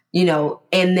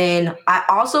then I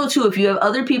also too, if you have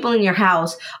other people in your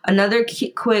house, another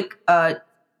quick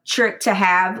trick to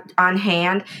have on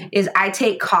hand is I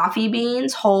take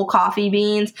whole coffee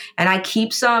beans, and I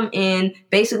keep some in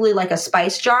basically like a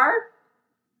spice jar.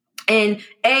 And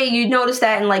you notice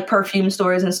that in like perfume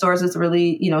stores and stores with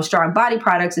really, strong body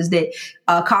products, is that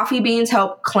coffee beans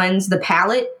help cleanse the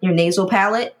palate, your nasal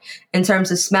palate, in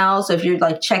terms of smell. So if you're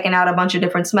like checking out a bunch of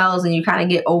different smells and you kind of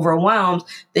get overwhelmed,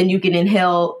 then you can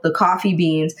inhale the coffee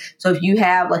beans. So if you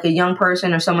have like a young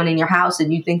person or someone in your house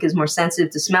that you think is more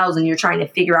sensitive to smells, and you're trying to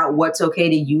figure out what's okay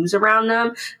to use around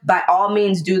them, by all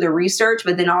means do the research.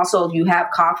 But then also, if you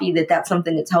have coffee, that's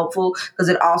something that's helpful, because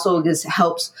it also just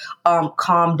helps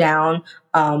calm down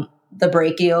the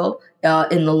brachial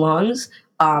in the lungs,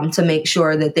 to make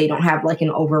sure that they don't have like an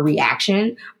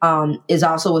overreaction, is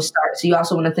also a start. So you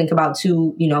also want to think about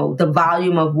too, the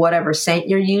volume of whatever scent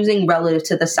you're using relative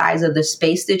to the size of the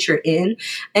space that you're in.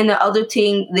 And the other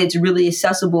thing that's really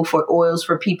accessible for oils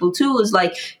for people too is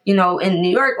like, in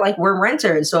New York, like we're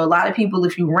renters. So a lot of people,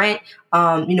 if you rent,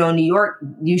 in New York,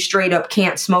 you straight up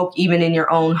can't smoke even in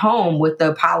your own home with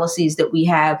the policies that we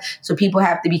have. So people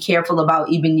have to be careful about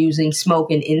even using smoke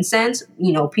and incense.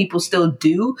 People still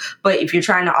do. But if you're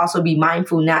trying to also be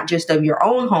mindful, not just of your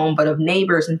own home, but of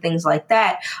neighbors and things like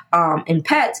that, and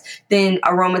pets, then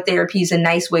aromatherapy is a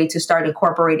nice way to start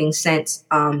incorporating scents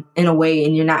in a way,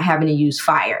 and you're not having to use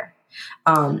fire.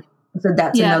 So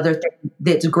that's another thing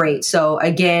that's great. So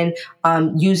again,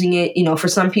 using it, for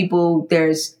some people,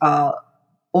 there's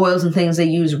oils and things they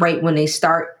use right when they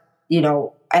start,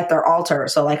 at their altar.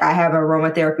 So like I have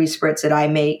aromatherapy spritz that I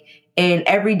make, and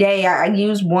every day I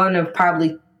use one of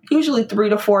probably usually 3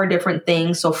 to 4 different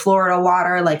things. So Florida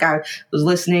water, like I was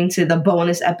listening to the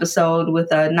bonus episode with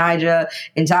Nija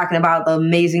and talking about the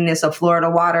amazingness of Florida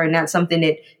water. And that's something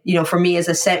that, for me is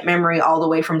a scent memory all the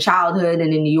way from childhood.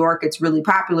 And in New York, it's really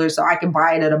popular. So I can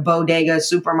buy it at a bodega,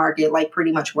 supermarket, like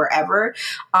pretty much wherever.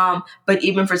 But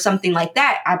even for something like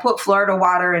that, I put Florida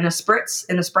water in a spritz,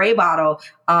 in a spray bottle.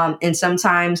 And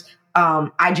sometimes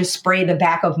I just spray the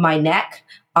back of my neck.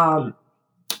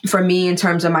 For me, in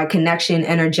terms of my connection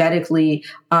energetically,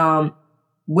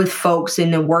 with folks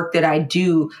in the work that I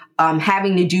do,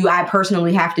 I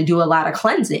personally have to do a lot of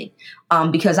cleansing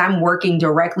because I'm working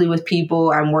directly with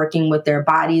people. I'm working with their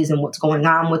bodies and what's going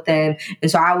on with them.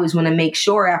 And so I always want to make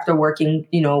sure after working,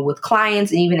 with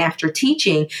clients and even after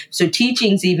teaching. So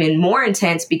teaching's even more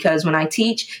intense because when I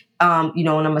teach, in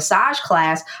a massage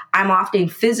class, I'm often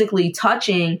physically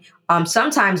touching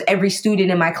sometimes every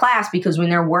student in my class, because when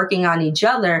they're working on each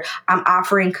other, I'm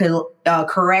offering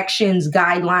corrections,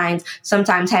 guidelines,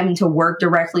 sometimes having to work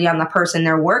directly on the person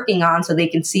they're working on so they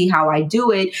can see how I do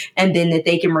it. And then that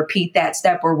they can repeat that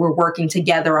step where we're working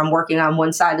together. I'm working on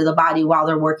one side of the body while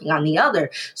they're working on the other.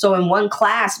 So in one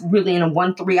class, really in a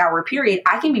 1-3 hour period,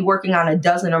 I can be working on a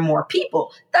dozen or more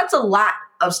people. That's a lot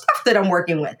of stuff that I'm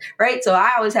working with, right? So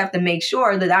I always have to make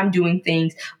sure that I'm doing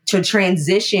things to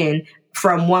transition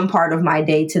from one part of my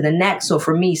day to the next. So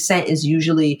for me, scent is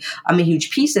usually, I'm a huge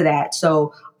piece of that.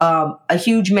 So a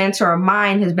huge mentor of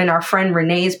mine has been our friend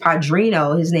Renee's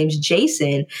Padrino. His name's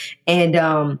Jason.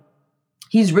 And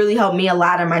he's really helped me a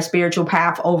lot in my spiritual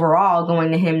path overall,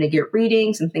 going to him to get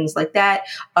readings and things like that.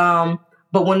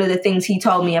 But one of the things he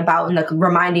told me about and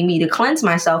reminding me to cleanse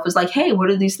myself is like, hey, what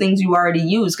are these things you already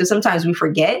use? Because sometimes we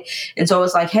forget. And so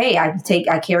it's like, hey,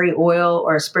 I carry oil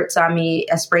or a spritz on me.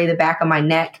 I spray the back of my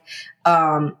neck.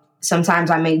 Sometimes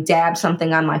I may dab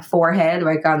something on my forehead,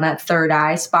 like on that third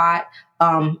eye spot.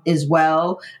 As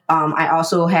well. I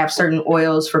also have certain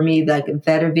oils for me, like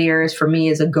vetiver for me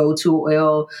is a go-to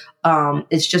oil.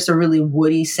 It's just a really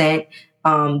woody scent.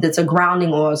 That's a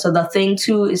grounding oil. So the thing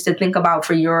too is to think about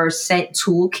for your scent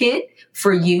toolkit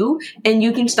for you. And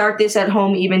you can start this at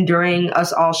home, even during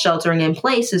us all sheltering in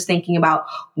place, is thinking about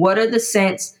what are the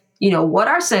scents, what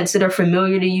are scents that are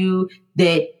familiar to you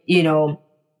that,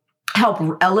 help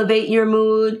elevate your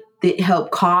mood, that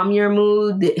help calm your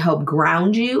mood, that help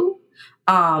ground you.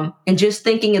 And just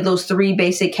thinking of those 3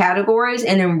 basic categories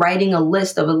and then writing a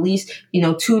list of at least,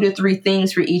 2 to 3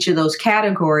 things for each of those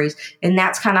categories. And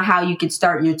that's kind of how you could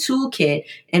start your toolkit.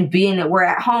 And being that we're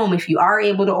at home, if you are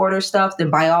able to order stuff, then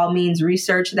by all means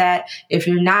research that. If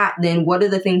you're not, then what are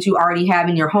the things you already have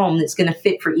in your home that's going to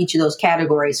fit for each of those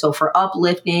categories? So for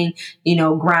uplifting,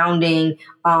 grounding,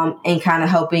 and kind of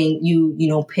helping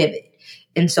you, pivot.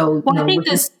 And so, I think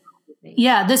this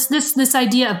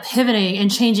idea of pivoting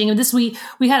and changing, and this we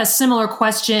had a similar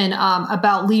question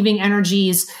about leaving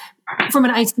energies from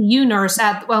an ICU nurse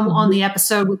on the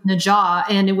episode with Najah,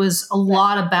 and it was a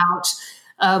lot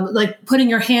about like putting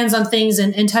your hands on things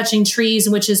and touching trees,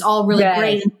 which is all really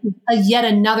great, and yet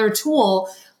another tool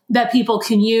that people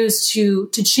can use to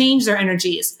change their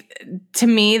energies. To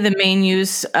me, the main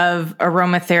use of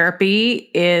aromatherapy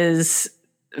is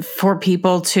for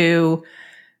people to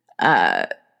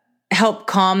help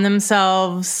calm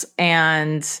themselves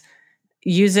and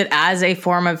use it as a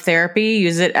form of therapy,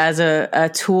 use it as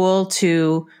a tool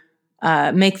to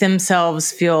make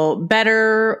themselves feel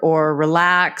better or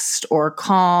relaxed or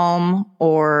calm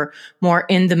or more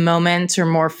in the moment or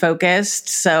more focused.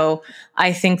 So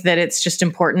I think that it's just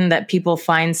important that people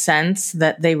find scents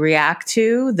that they react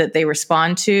to, that they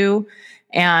respond to,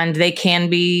 and they can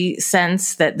be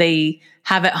scents that they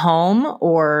have at home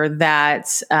or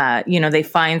that, they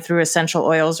find through essential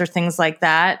oils or things like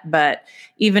that. But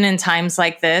even in times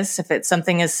like this, if it's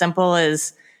something as simple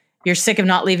as you're sick of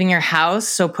not leaving your house,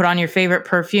 so put on your favorite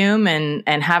perfume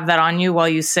and have that on you while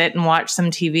you sit and watch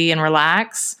some TV and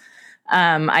relax.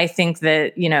 I think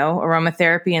that,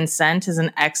 aromatherapy and scent is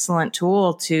an excellent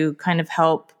tool to kind of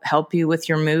help you with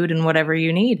your mood and whatever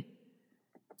you need.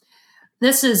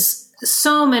 This is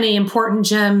so many important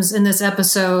gems in this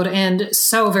episode and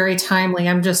so very timely.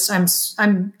 I'm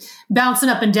bouncing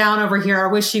up and down over here.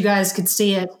 I wish you guys could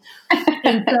see it.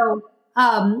 And so,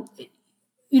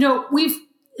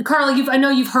 Carla, I know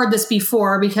you've heard this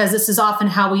before because this is often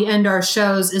how we end our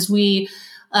shows is we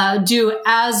do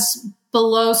as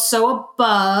below, so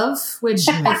above, which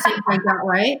I think I got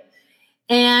right.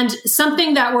 And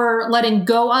something that we're letting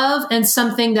go of and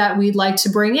something that we'd like to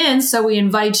bring in. So we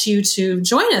invite you to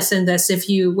join us in this if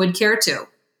you would care to.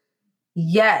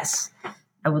 Yes,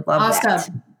 I would love that.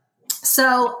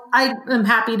 So I am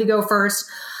happy to go first.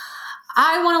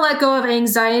 I want to let go of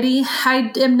anxiety.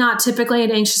 I am not typically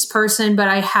an anxious person, but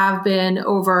I have been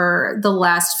over the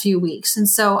last few weeks. And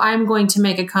so I'm going to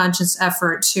make a conscious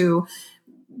effort to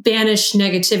banish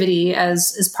negativity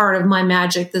as part of my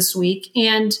magic this week.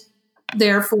 And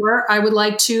therefore, I would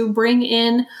like to bring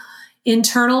in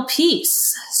internal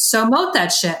peace. So moat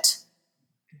that shit.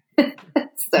 Moat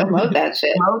that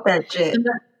shit. Moat that shit.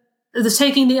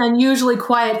 Taking the unusually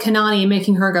quiet Kanani and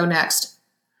making her go next.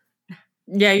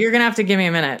 Yeah, you're going to have to give me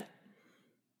a minute.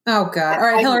 Oh, God. All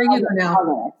right, Hillary, you go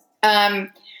now.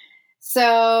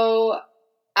 So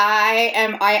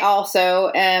I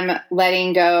also am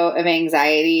letting go of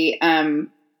anxiety.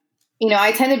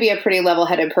 I tend to be a pretty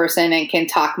level-headed person and can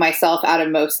talk myself out of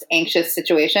most anxious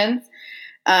situations.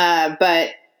 But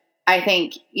I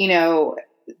think,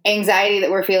 anxiety that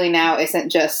we're feeling now isn't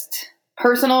just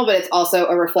personal, but it's also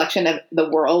a reflection of the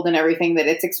world and everything that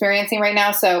it's experiencing right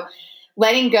now. So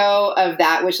letting go of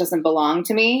that which doesn't belong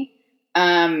to me,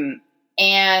 and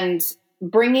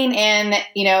bringing in,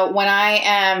 when I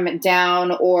am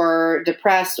down or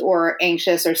depressed or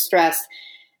anxious or stressed,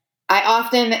 I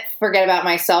often forget about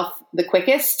myself the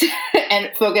quickest and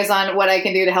focus on what I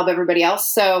can do to help everybody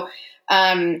else. So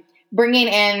bringing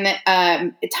in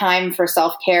time for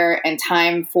self-care and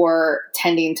time for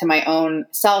tending to my own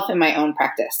self and my own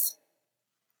practice.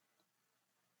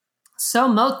 So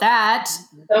moat that.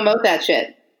 So moat that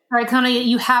shit. All right, Connie,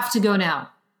 you have to go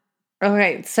now.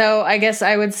 Okay, so I guess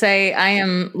I would say I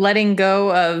am letting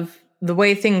go of the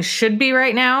way things should be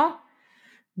right now,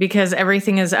 because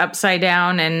everything is upside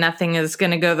down and nothing is going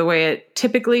to go the way it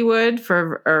typically would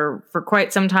for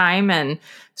quite some time. And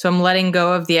so I'm letting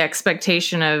go of the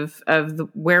expectation of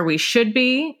where we should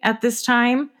be at this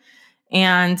time,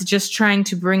 and just trying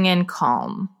to bring in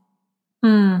calm.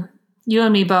 You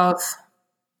and me both.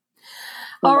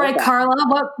 All right, Carla,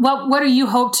 what do you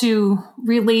hope to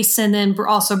release and then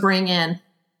also bring in?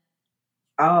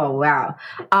 Oh, wow.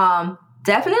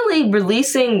 Definitely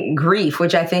releasing grief,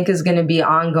 which I think is going to be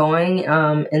ongoing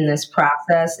in this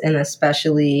process, and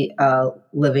especially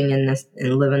living in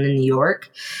New York.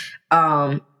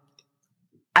 I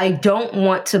don't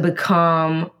want to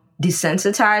become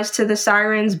desensitized to the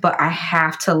sirens, but I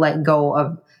have to let go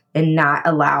of and not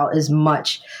allow as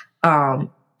much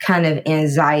kind of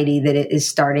anxiety that it is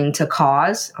starting to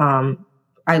cause.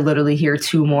 I literally hear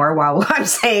two more while I'm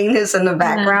saying this in the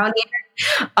background here.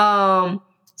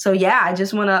 So yeah, I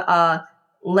just want to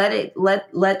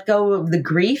let go of the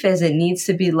grief as it needs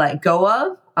to be let go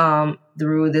of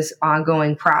through this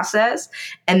ongoing process.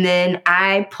 And then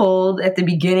I pulled at the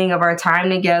beginning of our time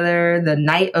together the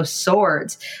Knight of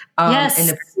Swords. Yes. And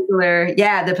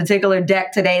the particular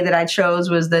deck today that I chose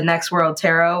was the Next World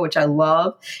Tarot, which I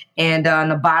love. And on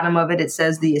the bottom of it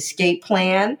says the escape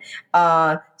plan.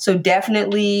 So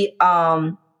definitely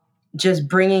just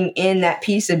bringing in that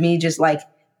piece of me, just like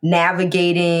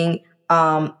navigating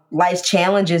life's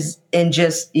challenges and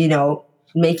just,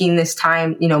 making this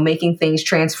time, making things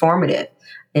transformative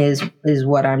is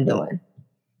what I'm doing.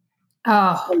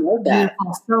 Oh,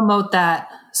 beautiful. So moat that.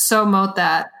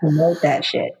 Promote that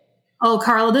shit. Oh,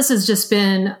 Carla, this has just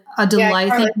been a delight.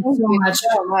 Yeah, Carla, thank you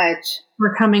so much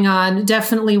for coming on.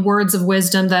 Definitely words of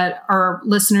wisdom that our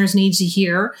listeners need to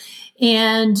hear.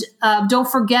 And don't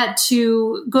forget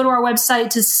to go to our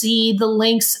website to see the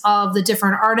links of the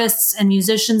different artists and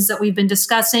musicians that we've been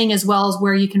discussing, as well as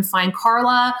where you can find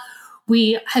Carla.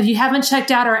 If you haven't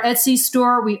checked out our Etsy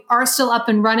store, we are still up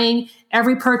and running.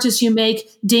 Every purchase you make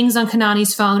dings on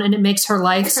Kanani's phone and it makes her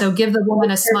life. So give the woman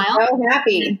a smile. So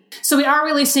happy. So we are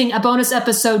releasing a bonus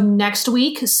episode next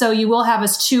week. So you will have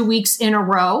us 2 weeks in a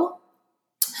row.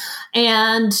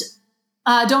 And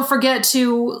don't forget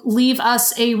to leave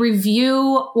us a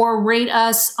review or rate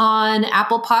us on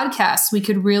Apple Podcasts. We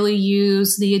could really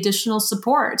use the additional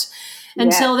support.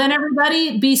 Until then,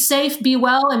 everybody, be safe, be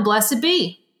well, and blessed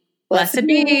be. Blessed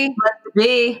be. Blessed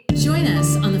be. Join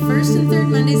us on the first and third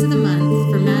Mondays of the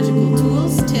month for magical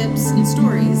tools, tips, and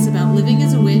stories about living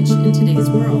as a witch in today's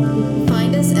world.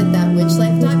 Find us at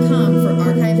thatwitchlife.com for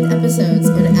archived episodes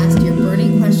or to ask your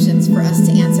burning questions for us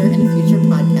to